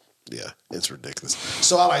 yeah, it's ridiculous.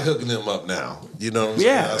 So I like hooking them up now. You know what I'm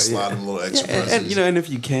saying? Yeah, I slide them little extra and, presents. and if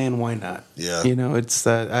you can, why not? Yeah. It's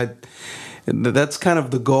that's kind of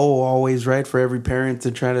the goal always, right? For every parent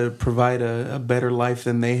to try to provide a better life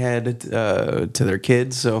than they had to their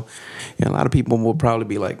kids. So, a lot of people will probably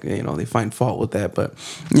be like, they find fault with that. But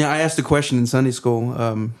I asked a question in Sunday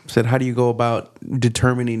school. Said, how do you go about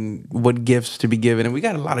determining what gifts to be given? And we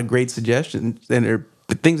got a lot of great suggestions, and they're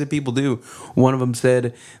things that people do. One of them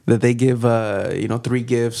said that they give 3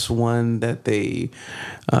 gifts: one that they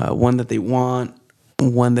want,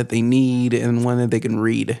 one that they need, and one that they can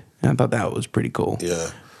read. And I thought that was pretty cool.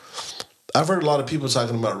 Yeah, I've heard a lot of people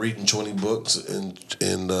talking about reading 20 books in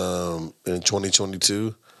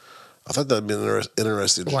 2022. I thought that'd be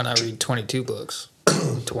interesting. Why not read 22 books?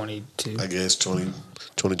 22. I guess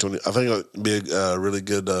 2020. I think it'd be a really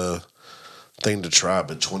good thing to try,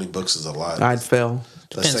 but 20 books is a lot. I'd fail.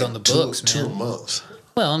 That's Depends on the books, two man. a month.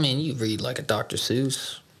 Well, I mean, you read like a Dr.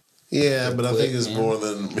 Seuss. Yeah, but I think it's man. more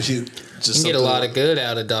than just You can get a lot of good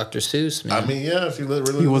out of Dr. Seuss, man. I mean, yeah, if you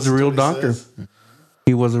really He was a listen to real what he doctor. says.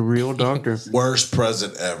 He was a real doctor. Worst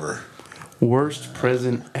present ever. Worst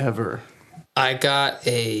present ever. I got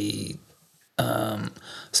a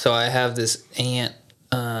so I have this aunt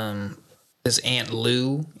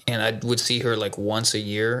Lou, and I would see her like once a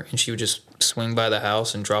year, and she would just swing by the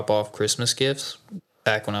house and drop off Christmas gifts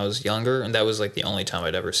back when I was younger, and that was like the only time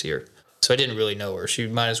I'd ever see her. So I didn't really know her. She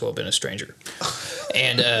might as well have been a stranger.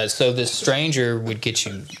 And so this stranger would get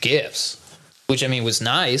you gifts, which I mean was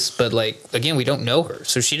nice, but like again, we don't know her,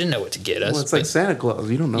 so she didn't know what to get us. Well, it's like but- Santa Claus.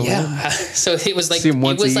 You don't know him. yeah. So it was like See him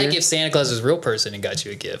once a year? if Santa Claus was a real person and got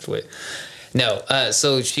you a gift. No.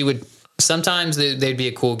 So she would sometimes they'd be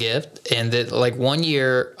a cool gift, and that like one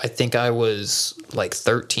year I think I was like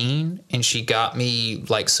 13, and she got me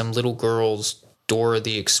like some little girl's Dora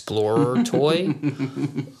the Explorer toy.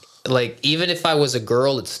 Like even if I was a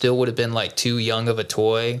girl, it still would have been like too young of a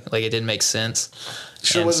toy. Like it didn't make sense.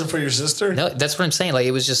 Sure, And- wasn't for your sister? No, that's what I'm saying. Like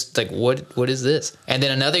it was just like, what is this? And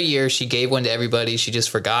then another year, she gave one to everybody. She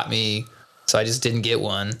just forgot me, so I just didn't get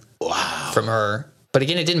one from her. But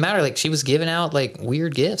again, it didn't matter. Like she was giving out like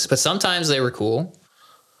weird gifts, but sometimes they were cool.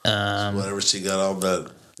 Whatever she got on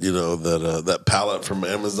that, that pallet from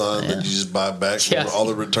Amazon that you just buy back from Yeah. all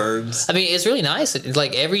the returns. I mean, it's really nice.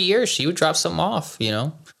 Like every year, she would drop something off,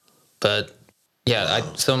 But yeah,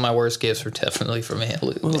 some of my worst gifts were definitely from Aunt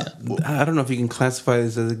Lou. Well, yeah. I don't know if you can classify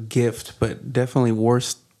this as a gift, but definitely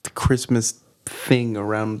worst Christmas thing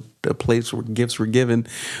around a place where gifts were given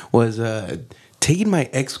was taking my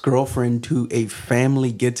ex-girlfriend to a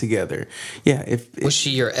family get-together. Yeah, if Was she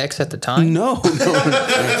your ex at the time? no,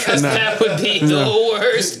 Because that would be the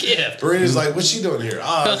worst gift. Marina's like, what's she doing here?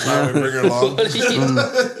 Oh, that's why we bring her along.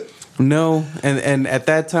 no, and at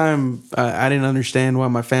that time, I didn't understand why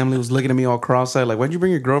my family was looking at me all cross-eyed, like, why'd you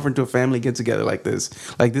bring your girlfriend to a family get-together like this?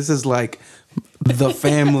 Like, this is like the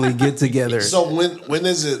family get-together. So when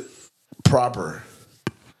is it proper?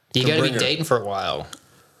 You To got to bring be her. dating for a while,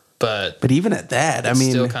 but But even at that, I it's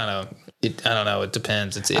mean, still kind of. I don't know. It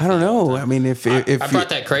depends. It's I don't know. I mean, if I you, brought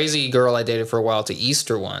that crazy girl I dated for a while to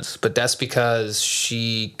Easter once, but that's because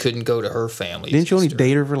she couldn't go to her family. didn't you only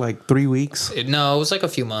date her for like 3 weeks? No, it was like a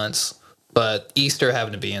few months. But Easter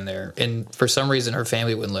happened to be in there, and for some reason, her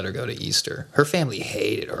family wouldn't let her go to Easter. Her family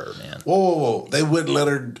hated her, man. Whoa. They wouldn't let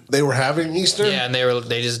her. They were having Easter? Yeah, and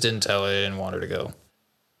they just didn't tell her. They didn't want her to go.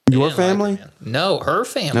 Your Didn't like her, family? man. No, her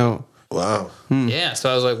family. No. Wow. Yeah, so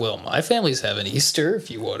I was like, well, my family's having Easter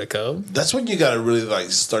if you want to come. That's when you got to really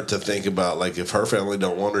like start to think about like if her family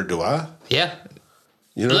don't want her, do I? Yeah.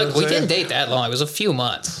 You know Look, what we I'm saying? didn't date that long. It was a few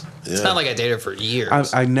months. It's Yeah. not like I dated her for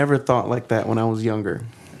years. I never thought like that when I was younger.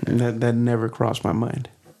 That never crossed my mind.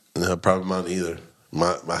 No, probably mine either.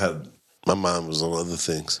 My mind was on other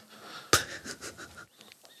things.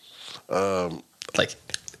 like,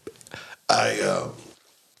 I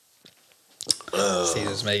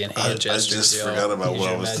Caesar's making I hand gestures. just y'all. forgot about Use what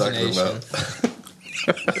I your was talking imagination.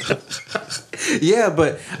 about. Yeah,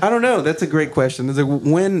 but I don't know. That's a great question. It's like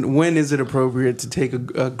when is it appropriate to take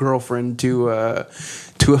a girlfriend to a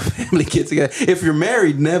family get together? If you're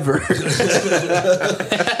married, never.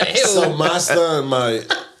 So my son,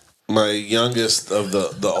 my youngest of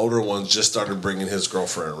the older ones, just started bringing his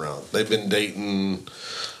girlfriend around. They've been dating,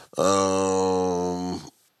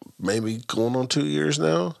 maybe going on 2 years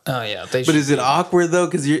now. Oh, yeah. But is it awkward though?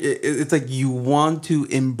 Because it's like you want to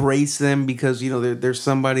embrace them because you know there's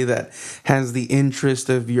somebody that has the interest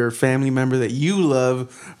of your family member that you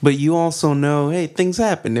love, but you also know, hey, things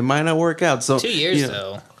happen. It might not work out. So 2 years, you know,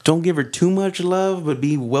 though. don't give her too much love, but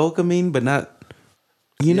be welcoming, but not.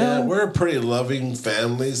 You Yeah, know, we're a pretty loving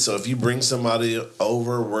family. So if you bring somebody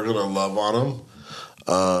over, we're gonna love on them.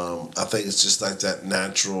 I think it's just like that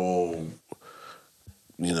natural.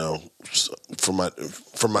 You know, for my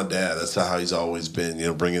dad, that's how he's always been. You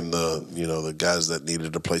know, bringing the guys that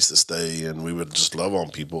needed a place to stay, and we would just love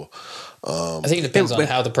on people. I think it depends on but-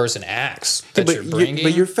 how the person acts that but you're bringing.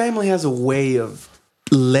 but your family has a way of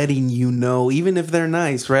letting you know, even if they're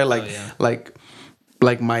nice, right? Like yeah.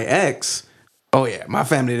 like my ex. Oh yeah, my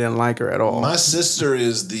family didn't like her at all. My sister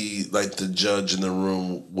is the judge in the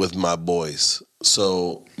room with my boys.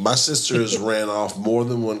 So my sister has ran off more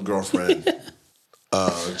than one girlfriend,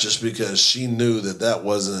 just because she knew that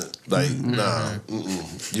wasn't like nah,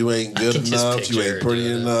 you ain't good can just enough, you picture ain't her pretty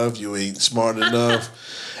doing enough, you ain't smart enough,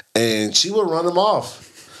 and she would run them off.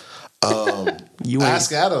 You ain't-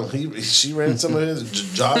 Ask Adam. She ran some of his.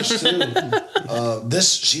 Josh too.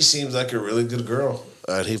 She seems like a really good girl,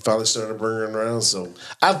 and he finally started bringing her around. So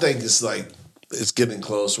I think it's getting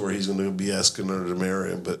close where he's going to be asking her to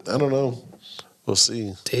marry him. But I don't know. We'll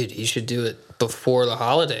see. Dude, you should do it before the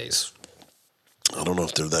holidays. I don't know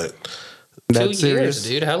if they're that. 2 That's years, serious.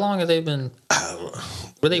 dude. How long have they been?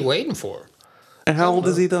 What are they waiting for? And how old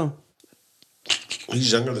is he though?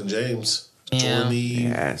 He's younger than James. Yeah. 24.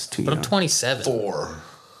 Yeah, it's too But young. I'm 27.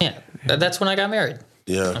 Yeah, that's when I got married.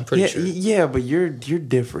 Yeah. I'm pretty Yeah, sure. yeah, but you're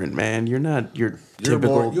different, man. You're not your You're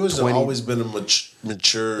typical more, you have 20. always been a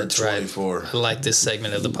mature That's right. 24. I like this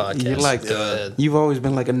segment of the podcast. You're like Go ahead. You've always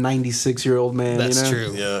been like a 96-year-old man. That's you know?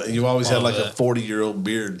 true. Yeah, and you always had All like of a that. 40-year-old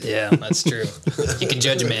beard. Yeah, that's true. You can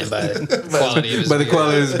judge a man by the quality of his By the beard.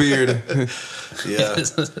 quality of his beard. Yeah.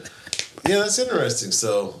 Yeah, that's interesting.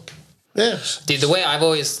 So, yeah. Dude, the way I've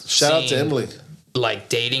always Shout out to seen, Emily. like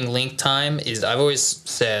dating link time is I've always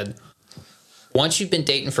said once you've been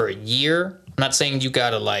dating for a year, I'm not saying you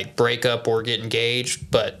gotta like break up or get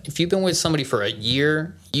engaged, but if you've been with somebody for a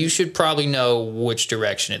year, you should probably know which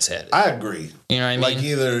direction it's headed. I agree. You know what I mean? Like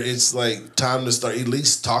either it's like time to start at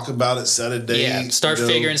least talk about it, set a date. Yeah, start you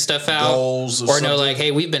know, figuring stuff out. goals Or something. know, like,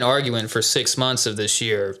 hey, we've been arguing for 6 months of this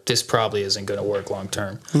year. This probably isn't going to work long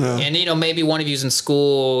term. And, you know, maybe one of you's in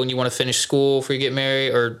school and you want to finish school before you get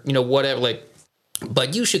married or, you know, whatever. Like,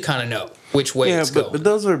 but you should kind of know which way Yeah, it's but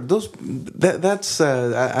going. that's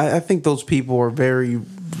I think those people are very,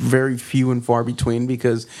 very few and far between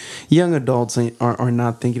because young adults are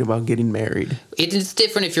not thinking about getting married. It is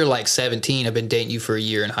different if you're like 17. I've been dating you for a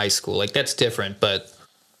year in high school. Like, that's different. But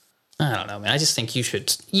I don't know, man. I just think you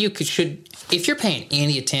should, if you're paying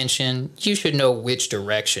any attention, you should know which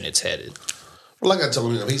direction it's headed. Well, like I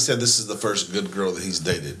told him, he said this is the first good girl that he's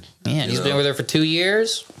dated. Man, he's You been know? with her for 2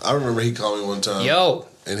 years. I remember he called me one time. Yo,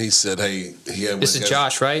 And he said, hey, this is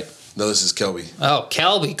Josh, right? No, this is Kelby. Oh,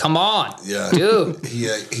 Kelby, come on. Yeah. Dude. He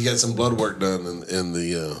got some blood work done and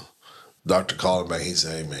the doctor called him back. He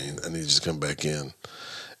said, hey, man, I need you to come back in.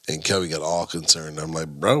 And Kelby got all concerned. I'm like,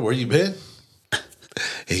 bro, where you been?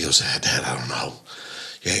 He goes, Dad, I don't know.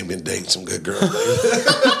 You ain't been dating some good girls lately.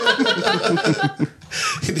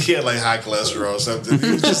 He had like high cholesterol or something.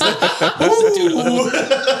 He was just like, ooh.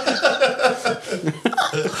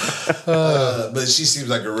 But she seems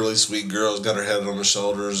like a really sweet girl. She's got her head on her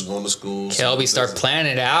shoulders, going to school. Kelby, start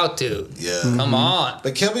planning it out, dude. Yeah. Come on.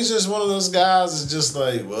 But Kelby's just one of those guys that's just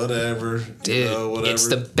like, whatever. Dude, whatever. it's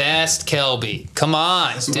the best, Kelby. Come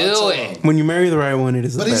on, That's what I do tell it. him. When you marry the right one, it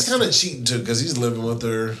is But the he's best. kind of cheating too because he's living with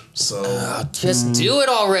her. So Just do it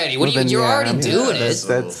already. What Well, do you? then, You're yeah, already I mean, doing that's, it.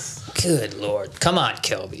 That's Good Lord. Come on,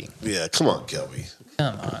 Kelby. yeah, come on, Kelby.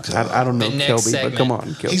 Come on. I don't know The next Kelby, segment. but come on,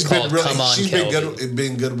 Kelby. He's called been really, Come On, she's been Kelby. good,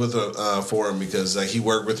 been good with for him because like he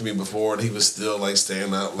worked with me before and he was still like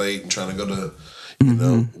staying out late and trying to go to you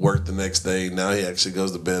know work the next day. Now he actually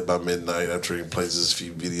goes to bed by midnight after he plays his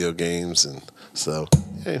few video games and so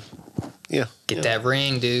yeah. Get that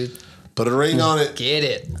ring, dude. Put a ring on it. Get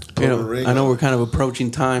it. Put You a know, ring I know on we're it. kind of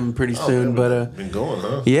approaching time pretty Oh, soon, man, but been going,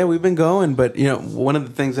 huh? yeah, we've been going. But you know, one of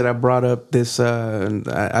the things that I brought up this,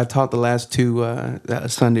 I taught the last two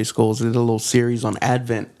Sunday schools. Did a little series on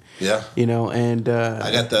Advent. Yeah. You know, and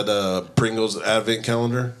I got that Pringles Advent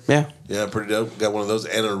calendar. yeah, Yeah, pretty dope. Got one of those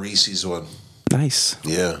and a Reese's one. nice.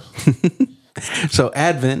 Yeah. So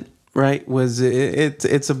Advent, right, was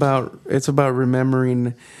it's about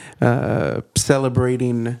remembering,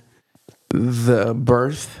 celebrating the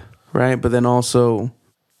birth, right, but then also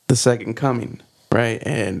the second coming, right,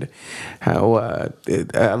 and how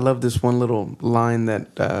I love this one little line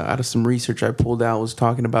that out of some research I pulled out was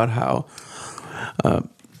talking about how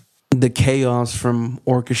the chaos from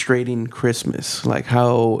orchestrating Christmas, like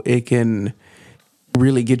how it can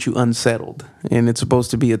really get you unsettled, and it's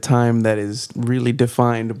supposed to be a time that is really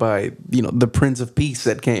defined by the Prince of Peace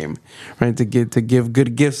that came, right, to give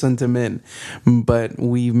good gifts unto men, but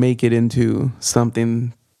we make it into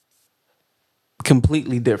something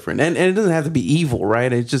completely different, and it doesn't have to be evil,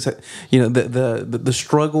 right? It's just the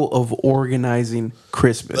struggle of organizing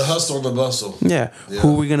Christmas, The hustle and the bustle. yeah. Yeah.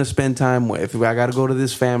 Who are we gonna spend time with? I got to go to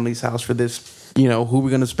this family's house for this. Who are we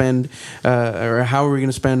gonna spend, or how are we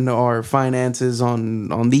gonna spend our finances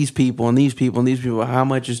on these people and these people and these people? How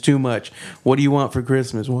much is too much? What do you want for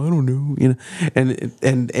Christmas? Well, I don't know.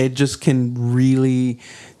 And it just can really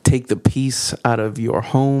take the peace out of your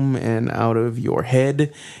home and out of your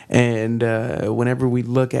head. And whenever we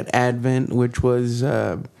look at Advent, which was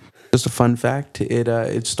just a fun fact,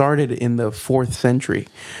 it started in the 4th century,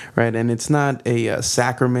 right? And it's not a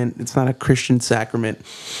sacrament. It's not a Christian sacrament,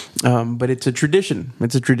 but it's a tradition.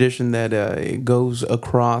 It's a tradition that it goes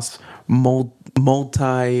across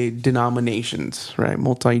multi-denominations, right?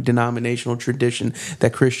 Multi-denominational tradition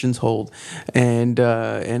that Christians hold, and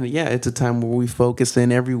yeah, it's a time where we focus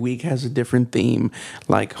in. Every week has a different theme,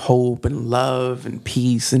 like hope and love and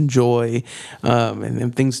peace and joy,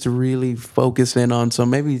 and things to really focus in on. So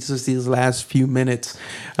maybe it's just these last few minutes.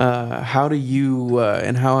 How do you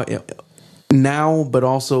and how now, but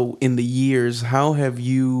also in the years, how have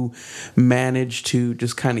you managed to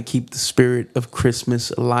just kind of keep the spirit of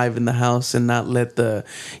Christmas alive in the house and not let the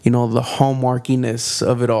hallmarkiness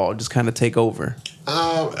of it all just kind of take over?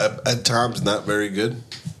 At times, not very good.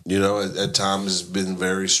 At times it's been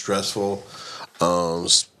very stressful,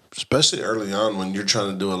 especially early on when you're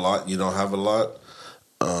trying to do a lot. You don't have a lot,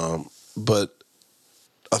 but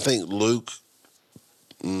I think Luke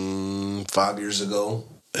 5 years ago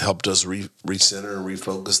helped us recenter and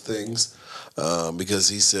refocus things, because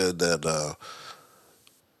he said that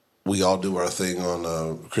we all do our thing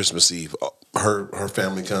on Christmas Eve. Her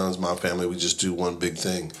family comes, my family, we just do one big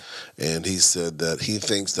thing. And he said that he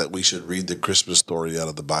thinks that we should read the Christmas story out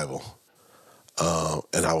of the Bible.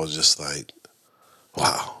 And I was just like,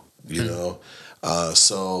 wow,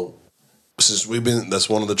 so since that's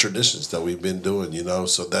one of the traditions that we've been doing,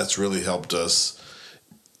 so that's really helped us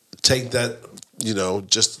take that,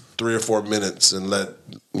 just 3 or 4 minutes and let,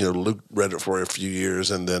 Luke read it for a few years.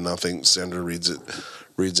 And then I think Sandra reads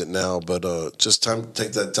it now, but just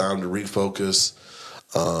take that time to refocus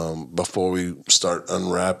before we start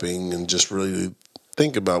unwrapping and just really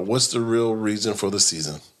think about what's the real reason for the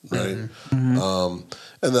season, right? And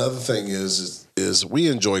the other thing is we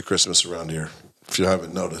enjoy Christmas around here, if you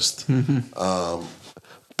haven't noticed.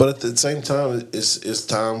 But at the same time, it's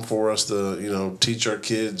time for us to teach our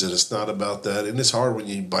kids that it's not about that, and it's hard when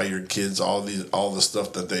you buy your kids all the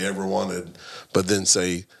stuff that they ever wanted, but then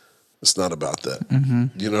say it's not about that.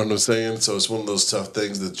 You know what I'm saying? So it's one of those tough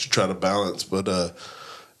things that you try to balance. But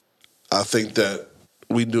I think that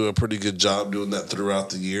we do a pretty good job doing that throughout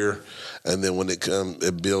the year, and then when it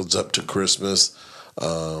builds up to Christmas,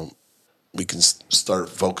 we can start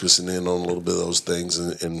focusing in on a little bit of those things,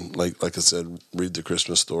 and like I said, read the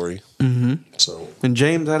Christmas story. So, And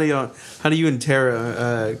James, how do you and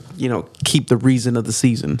Tara, keep the reason of the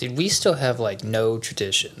season? Dude, we still have no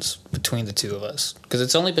traditions between the two of us because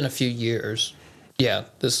it's only been a few years. Yeah,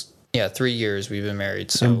 this Yeah, 3 years we've been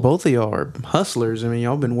married. So And both of y'all are hustlers. I mean,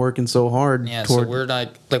 y'all been working so hard. yeah, so toward, we're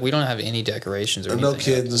not like we don't have any decorations or And anything. no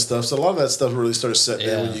kids and stuff. So a lot of that stuff really starts setting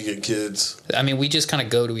in Yeah. when you get kids. I mean, we just kind of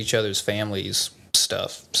go to each other's families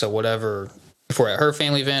stuff. So whatever, if we're at her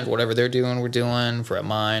family event, whatever they're doing, we're doing. If we're at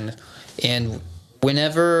mine, and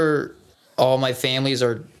whenever all my families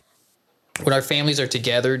are, when our families are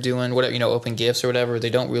together doing whatever, open gifts or whatever, they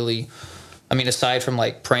don't really. I mean, aside from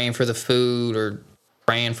like praying for the food or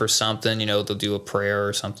praying for something, they'll do a prayer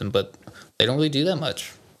or something, but they don't really do that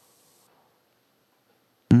much.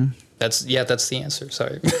 That's the answer.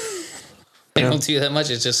 Sorry. They don't do that much.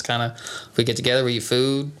 It's just kind of, we get together, we eat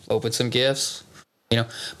food, open some gifts,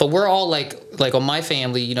 But we're all like on my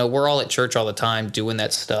family, we're all at church all the time doing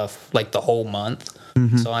that stuff like the whole month.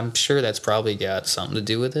 So I'm sure that's probably got something to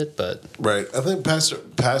do with it. But Right. I think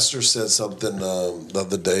Pastor said something the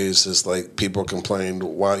other day. It's just like people complained,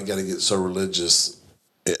 why you got to get so religious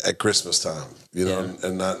at Christmas time,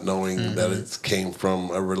 and not knowing that it came from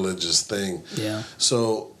a religious thing. yeah,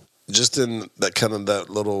 So just in that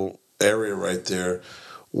little area right there,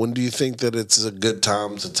 when do you think that it's a good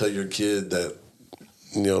time to tell your kid that,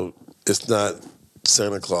 it's not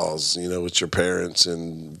Santa Claus, it's your parents,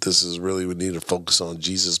 and this is really, we need to focus on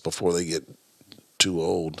Jesus before they get too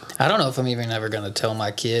old? I don't know if I'm even ever going to tell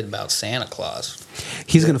my kid about Santa Claus.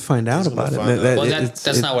 he's going to find out He's gonna about it. find out. That- Well, it's-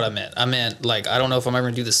 that's not what I meant. I meant like I don't know if I'm ever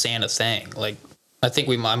going to do the Santa thing. Like I think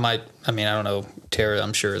I might. I mean, I don't know. Tara,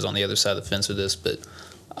 I'm sure, is on the other side of the fence with this, but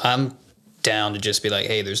I'm down to just be like,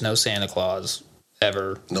 hey, there's no Santa Claus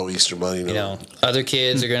ever. No Easter Bunny, no. Other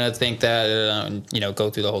kids are gonna think that, and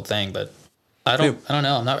go through the whole thing. But I don't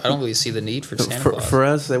know. I don't really see the need for Santa Claus. For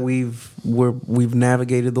us, that we've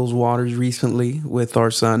navigated those waters recently with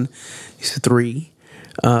our son. He's 3.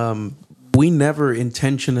 We never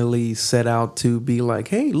intentionally set out to be like,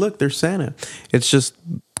 hey, look, there's Santa. It's just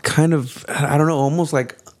kind of, I don't know, almost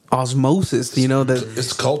like osmosis, that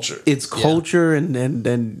It's culture. it's culture, and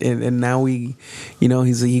now he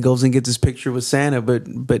goes and gets his picture with Santa,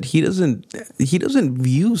 but he doesn't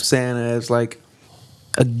view Santa as like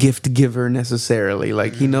a gift giver necessarily.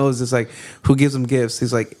 Like he knows it's like, who gives him gifts?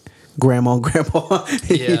 He's like, grandma and grandpa.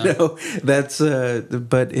 Yeah. That's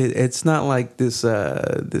but it's not like this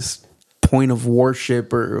this point of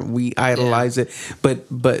worship or we idolize it. But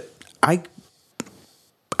I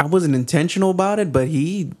wasn't intentional about it, but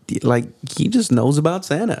he just knows about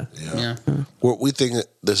Santa. Yeah. Well, we think that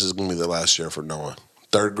this is going to be the last year for Noah.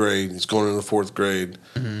 3rd grade, he's going into 4th grade.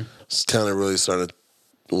 It's kind of really started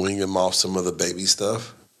weaning him off some of the baby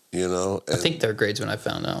stuff, And, I think 3rd grade's when I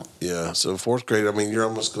found out. yeah, so 4th grade, I mean, you're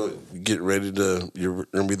almost going to get ready you're going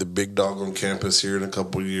to be the big dog on campus here in a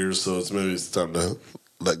couple of years, so it's time to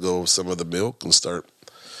let go of some of the milk and start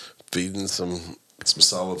feeding some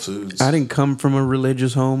solid foods. I didn't come from a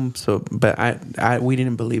religious home, but we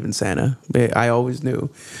didn't believe in Santa. I always knew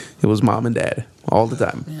it was mom and dad all the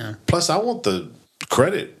time. Yeah. Plus, I want the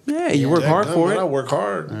credit. Yeah, you work hard for I it. work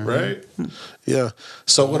hard, right? Yeah.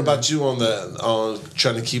 So, what about you on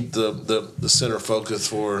trying to keep the center focus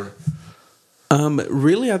for?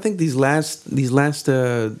 Really, I think these last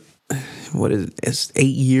what is it? It's 8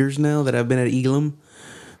 years now that I've been at Elam.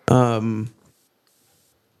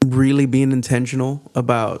 Really being intentional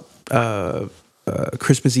about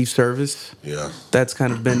Christmas Eve service. Yeah. That's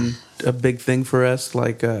kind of been a big thing for us.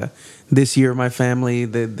 Like this year, my family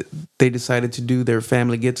they decided to do their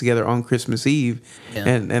family get together on Christmas Eve, Yeah.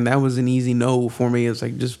 and that was an easy no for me. It's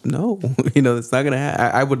like, just no, it's not gonna happen.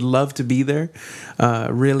 I would love to be there,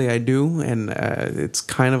 really, I do, and it's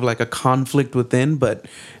kind of like a conflict within. But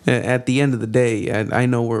at the end of the day, I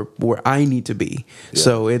know where I need to be. Yeah.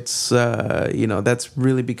 So it's that's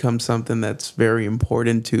really become something that's very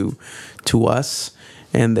important to us,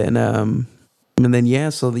 and then yeah,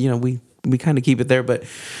 so we kind of keep it there, but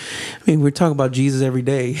I mean, we're talking about Jesus every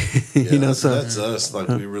day, Yeah, so that's us. Like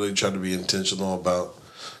we really try to be intentional about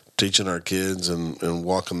teaching our kids and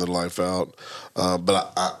walking the life out.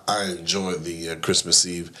 But I enjoy the Christmas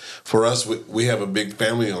Eve. For us, we have a big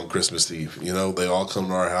family on Christmas Eve. They all come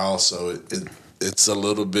to our house, so it's a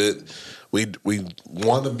little bit. We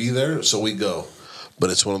want to be there, so we go.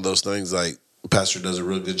 But it's one of those things like Pastor does a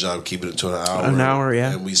real good job keeping it to an hour. An hour,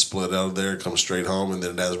 yeah. And we split out of there, come straight home, and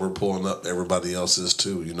then as we're pulling up, everybody else is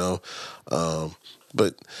too,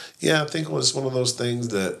 But yeah, I think it was one of those things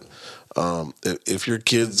that if your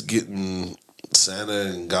kid's getting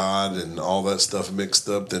Santa and God and all that stuff mixed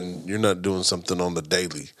up, then you're not doing something on the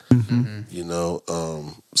daily,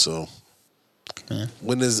 So Yeah.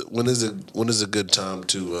 when is a good time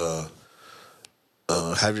to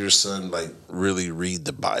have your son like really read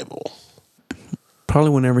the Bible?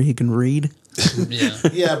 probably whenever he can read. Yeah.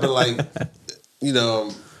 Yeah, but like, you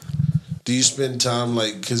know, do you spend time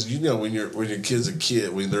like because you know when your kid's a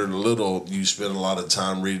kid when they're little you spend a lot of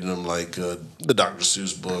time reading them like the Dr.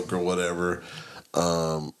 Seuss book or whatever.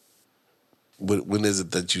 When is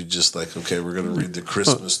it that you just like okay we're gonna read the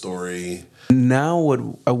Christmas story? Now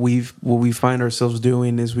what we find ourselves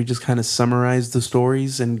doing is we just kind of summarize the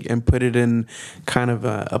stories and put it in kind of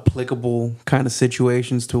applicable kind of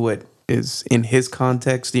situations to what is in his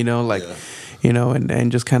context, you know, like, you know,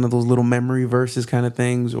 and just kind of those little memory verses kind of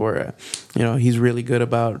things, or, you know, he's really good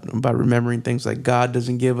about remembering things like God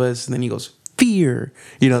doesn't give us, and then he goes, fear,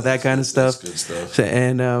 you know, that kind of stuff. That's good stuff. So,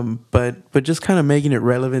 and, but just kind of making it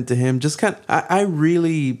relevant to him, just kind of, I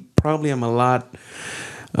really probably am a lot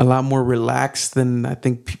more relaxed than I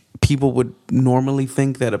think people would normally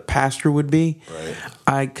think that a pastor would be.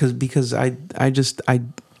 Right. Because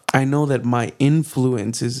I know that my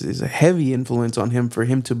influence is a heavy influence on him for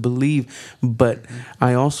him to believe, but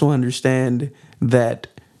I also understand that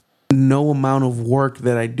no amount of work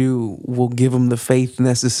that I do will give him the faith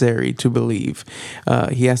necessary to believe.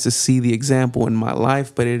 He has to see the example in my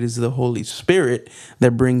life, but it is the Holy Spirit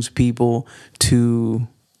that brings people to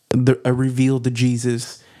reveal to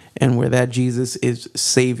Jesus, and where that Jesus is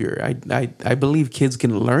Savior. I believe kids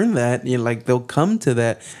can learn that. You know, like they'll come to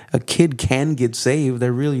that. A kid can get saved. I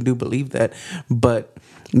really do believe that. But,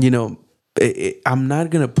 you know, I'm not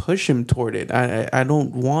going to push him toward it. I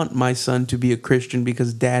don't want my son to be a Christian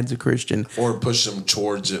because dad's a Christian. Or push him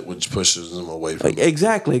towards it, which pushes him away from it.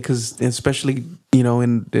 Exactly, because especially, you know,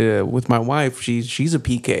 with my wife, she's a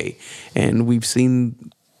PK, and we've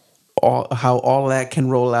seen how all that can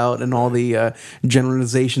roll out and all the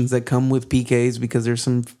generalizations that come with PKs, because there's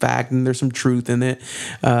some fact and there's some truth in it.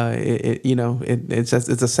 It's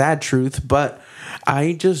a sad truth, but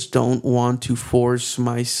I just don't want to force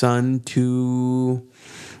my son to,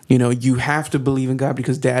 you know, you have to believe in God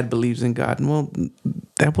because dad believes in God. And well,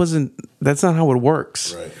 that's not how it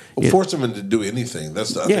works. Right. Well, force them to do anything. I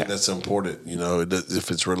think that's important. You know,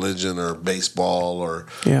 if it's religion or baseball or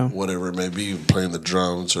whatever it may be, playing the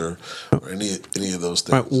drums or any of those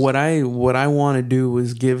things. Right. What I want to do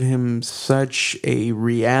is give him such a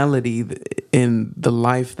reality in the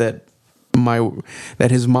life that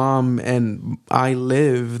his mom and I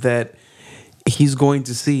live, that he's going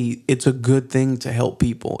to see it's a good thing to help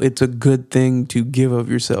people. It's a good thing to give of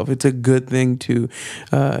yourself. It's a good thing to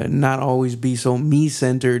not always be so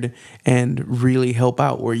me-centered and really help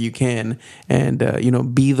out where you can. And,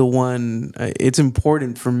 be the one. It's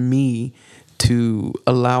important for me to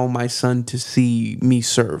allow my son to see me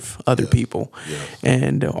serve other people,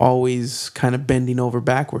 and always kind of bending over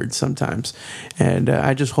backwards sometimes. And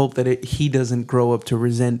I just hope that he doesn't grow up to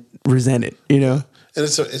resent it, you know? And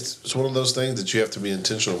it's one of those things that you have to be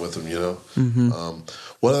intentional with them, you know.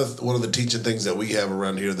 One of the teaching things that we have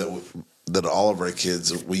around here that all of our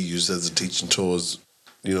kids we use as a teaching tool is,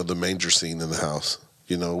 you know, the manger scene in the house.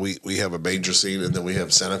 You know, we have a manger scene, and then we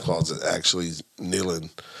have Santa Claus that actually kneeling,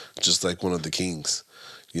 just like one of the kings.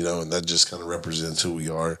 You know, and that just kind of represents who we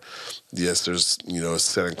are. Yes, there's, you know, a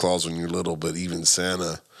Santa Claus when you're little, but even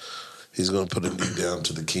Santa, he's going to put a knee down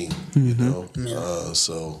to the king. You know,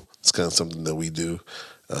 so. It's kind of something that we do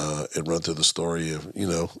and run through the story of, you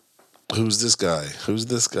know, who's this guy? Who's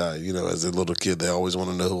this guy? You know, as a little kid, they always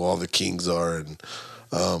want to know who all the kings are. And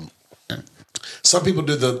some people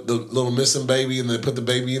do the little missing baby and they put the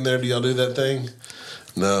baby in there. Do y'all do that thing?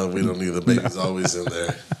 No, we don't need the baby's always in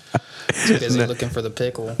there. Too busy looking for the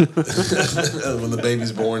pickle. When the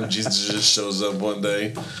baby's born, Jesus just shows up one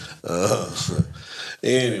day.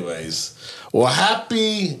 Anyways, well,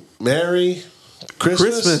 happy, Merry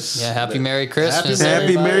Christmas. Yeah, happy Merry Christmas.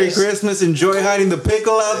 Happy Merry Christmas. Enjoy hiding the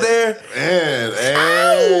pickle out there.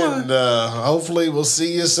 And hopefully we'll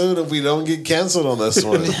see you soon if we don't get canceled on this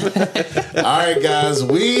one. All right, guys.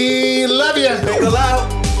 We love you. Pickle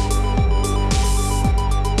out.